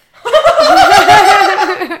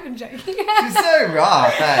 I'm joking. She's so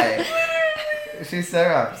rough, hey? She's so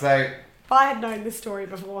rough. So, If I had known this story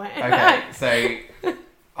beforehand. okay, so it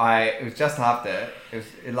was just after, it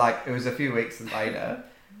was a few weeks later,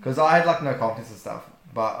 because I had like no confidence and stuff,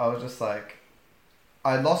 but I was just like,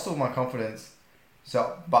 I lost all my confidence,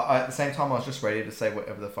 so, but at the same time I was just ready to say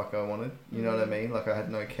whatever the fuck I wanted, you know what I mean? Like I had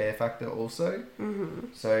no care factor also. Mm-hmm.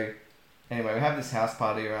 So, anyway, we have this house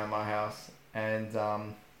party around my house, and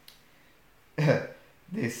there's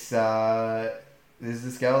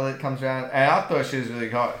this girl that comes around, and I thought she was really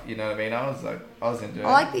hot, you know what I mean? I was into it.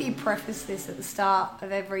 I like that you preface this at the start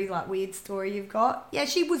of every like weird story you've got. Yeah,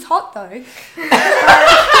 she was hot though.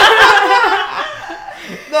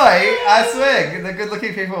 No, I swear, the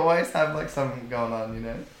good-looking people always have like something going on, you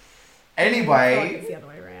know. I feel like Anyway, it's the other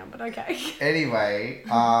way around, but okay. anyway,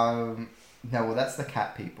 no, well, that's the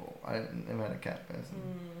cat people. I'm not a cat person,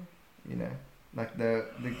 you know, like the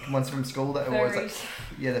ones from school that are always like,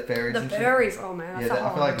 yeah, the fairies. The and shit. fairies, oh man, that's Yeah, a I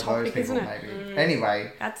whole feel like other those topic, people isn't it? maybe.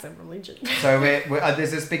 Anyway, That's a religion. so there's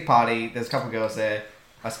this big party. There's a couple of girls there.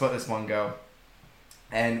 I spot this one girl,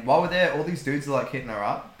 and while we're there, all these dudes are like hitting her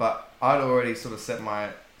up. But I'd already sort of set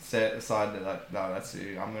aside that like, no, that's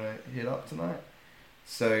who I'm gonna hit up tonight.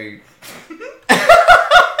 So,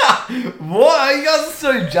 what? Are you guys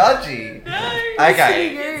so judgy? No,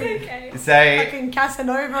 Okay. it's okay. So, Fucking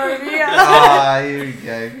Casanova over here. here we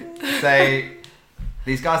go. So,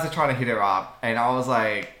 these guys are trying to hit her up, and I was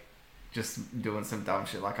like, just doing some dumb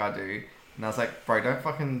shit like I do. And I was like, bro, don't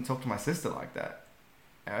fucking talk to my sister like that.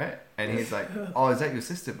 Alright? And he's like, oh, is that your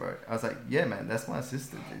sister, bro? I was like, yeah, man, that's my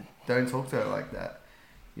sister, dude. Don't talk to her like that.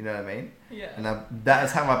 You know what I mean? Yeah. And that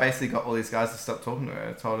is how I basically got all these guys to stop talking to her.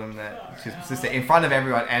 I told them that she's my sister in front of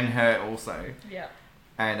everyone and her also. Yeah.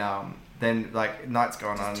 And then like night's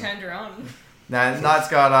going on. Just turned her on. No, night's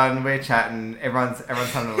going on. We're chatting. Everyone's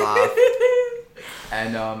having a laugh,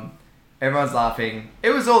 and everyone's laughing.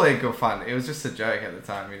 It was all in good fun. It was just a joke at the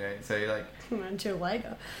time, you know. So you're like Until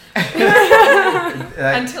later.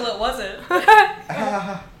 Until it wasn't.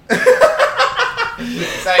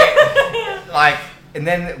 So like, and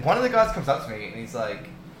then one of the guys comes up to me and he's like,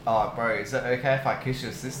 "Oh, bro, is it okay if I kiss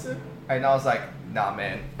your sister?" And I was like, "Nah,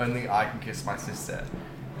 man. Only I can kiss my sister."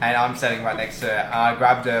 And I'm standing right next to her. And I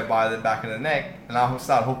grabbed her by the back of the neck and I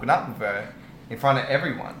started hooking up with her in front of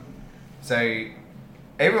everyone. So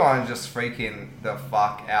everyone's just freaking the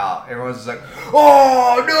fuck out. Everyone's just like,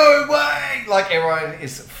 "Oh, no way!" Like everyone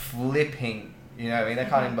is flipping. You know what I mean? They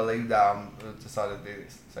can't even believe that I decided to do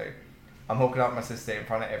this. So I'm hooking up my sister in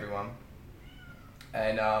front of everyone.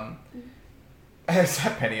 And is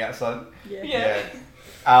that Penny outside? Yeah.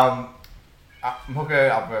 I'm hooking her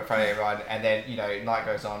up in front of everyone, and then, you know, night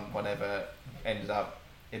goes on, whatever, ended up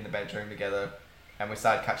in the bedroom together, and we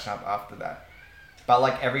started catching up after that. But,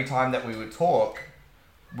 like, every time that we would talk,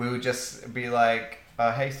 we would just be like,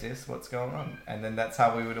 "Hey, sis, what's going on?" And then that's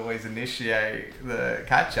how we would always initiate the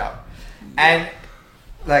catch-up. And,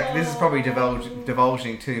 like, this is probably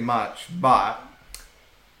divulging too much, but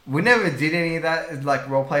we never did any of that, like,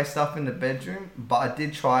 roleplay stuff in the bedroom, but I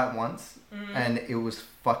did try it once, and it was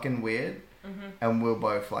fucking weird. Mm-hmm. And we were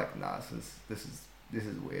both like, "Nah, this is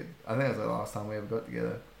weird." I think it was the last time we ever got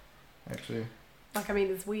together, actually. Like, I mean,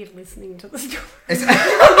 it's weird listening to the story.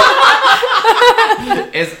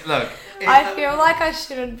 I feel like I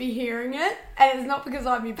shouldn't be hearing it, and it's not because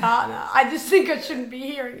I'm your partner. I just think I shouldn't be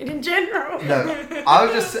hearing it in general. No,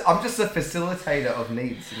 I'm just a facilitator of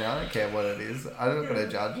needs, you know. I don't care what it is. I'm not gonna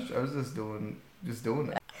judge. I was just doing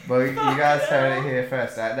it. But you guys heard it here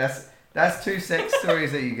first. That's 2 sex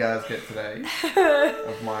stories that you guys get today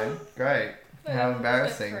of mine. Great. How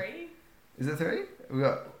embarrassing. Is it 3? We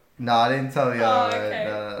got. No, I didn't tell the other one. Okay.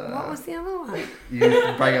 No. What was the other one? You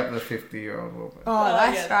bring up the 50-year-old woman. Oh,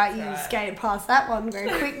 that's yeah, right. that's You right. skated past that one very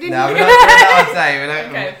quick, didn't No, you? we're not doing that one today.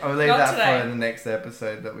 Okay, I'll leave not that today. for the next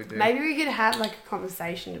episode that we do. Maybe we could have like a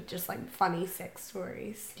conversation of just like funny sex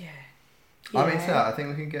stories. Yeah. I mean, Yeah. so I think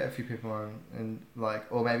we can get a few people on and like,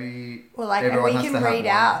 or maybe Or like everyone we has can to have read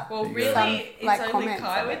one. out. Well, You really, gotta- it's like, only comments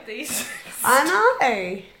Kai of with it. these. I know.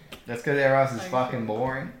 That's because everyone else is Okay. fucking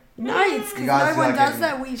boring. No, it's You because guys no one like does it.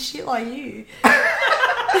 that weird shit like you.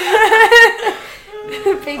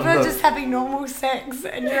 People are just having normal sex,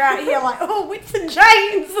 and you're out here like, oh, whips and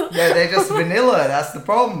chains. Yeah, they're just vanilla. That's the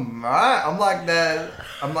problem, right? I'm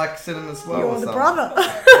like cinnamon swirl You're or the something. brother.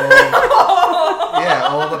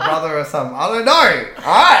 Or the brother or something. I don't know.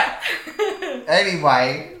 Alright.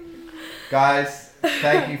 Anyway, guys,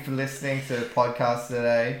 thank you for listening to the podcast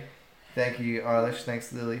today. Thank you, Eilish.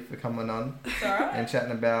 Thanks, Lilly, for coming on It's alright. and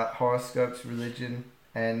chatting about horoscopes, religion,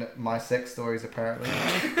 and my sex stories, apparently.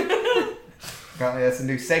 Apparently that's a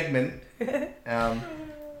new segment. But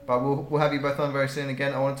we'll have you both on very soon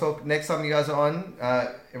again. I want to talk, next time you guys are on,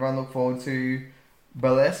 everyone look forward to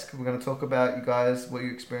Burlesque. We're going to talk about you guys, what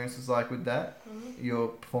your experience was like with that, your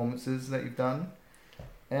performances that you've done.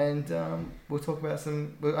 And we'll talk about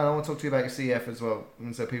and I want to talk to you about your CF as well,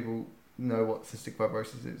 and so people know what cystic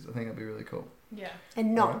fibrosis is. I think that'd be really cool. Yeah.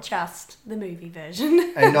 And not just the movie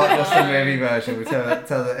version. And not just the movie version. We tell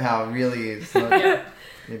it how it really is. Not,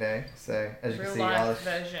 you know, so as you Real can see, life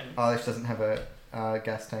version. Eilish doesn't have a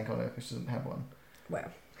gas tank on her because she doesn't have one. Well.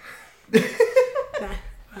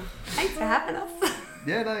 Thanks for having us.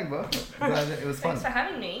 Yeah, no, well, it was fun. Thanks for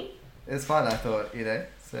having me. It was fun, I thought, you know.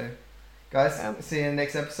 So, guys, see you in the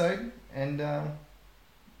next episode, and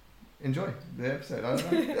enjoy the episode. I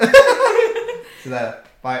don't know. See you later.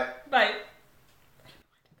 Bye. Bye.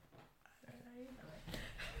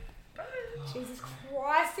 Jesus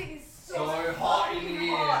Christ, it is so hot in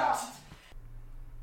here.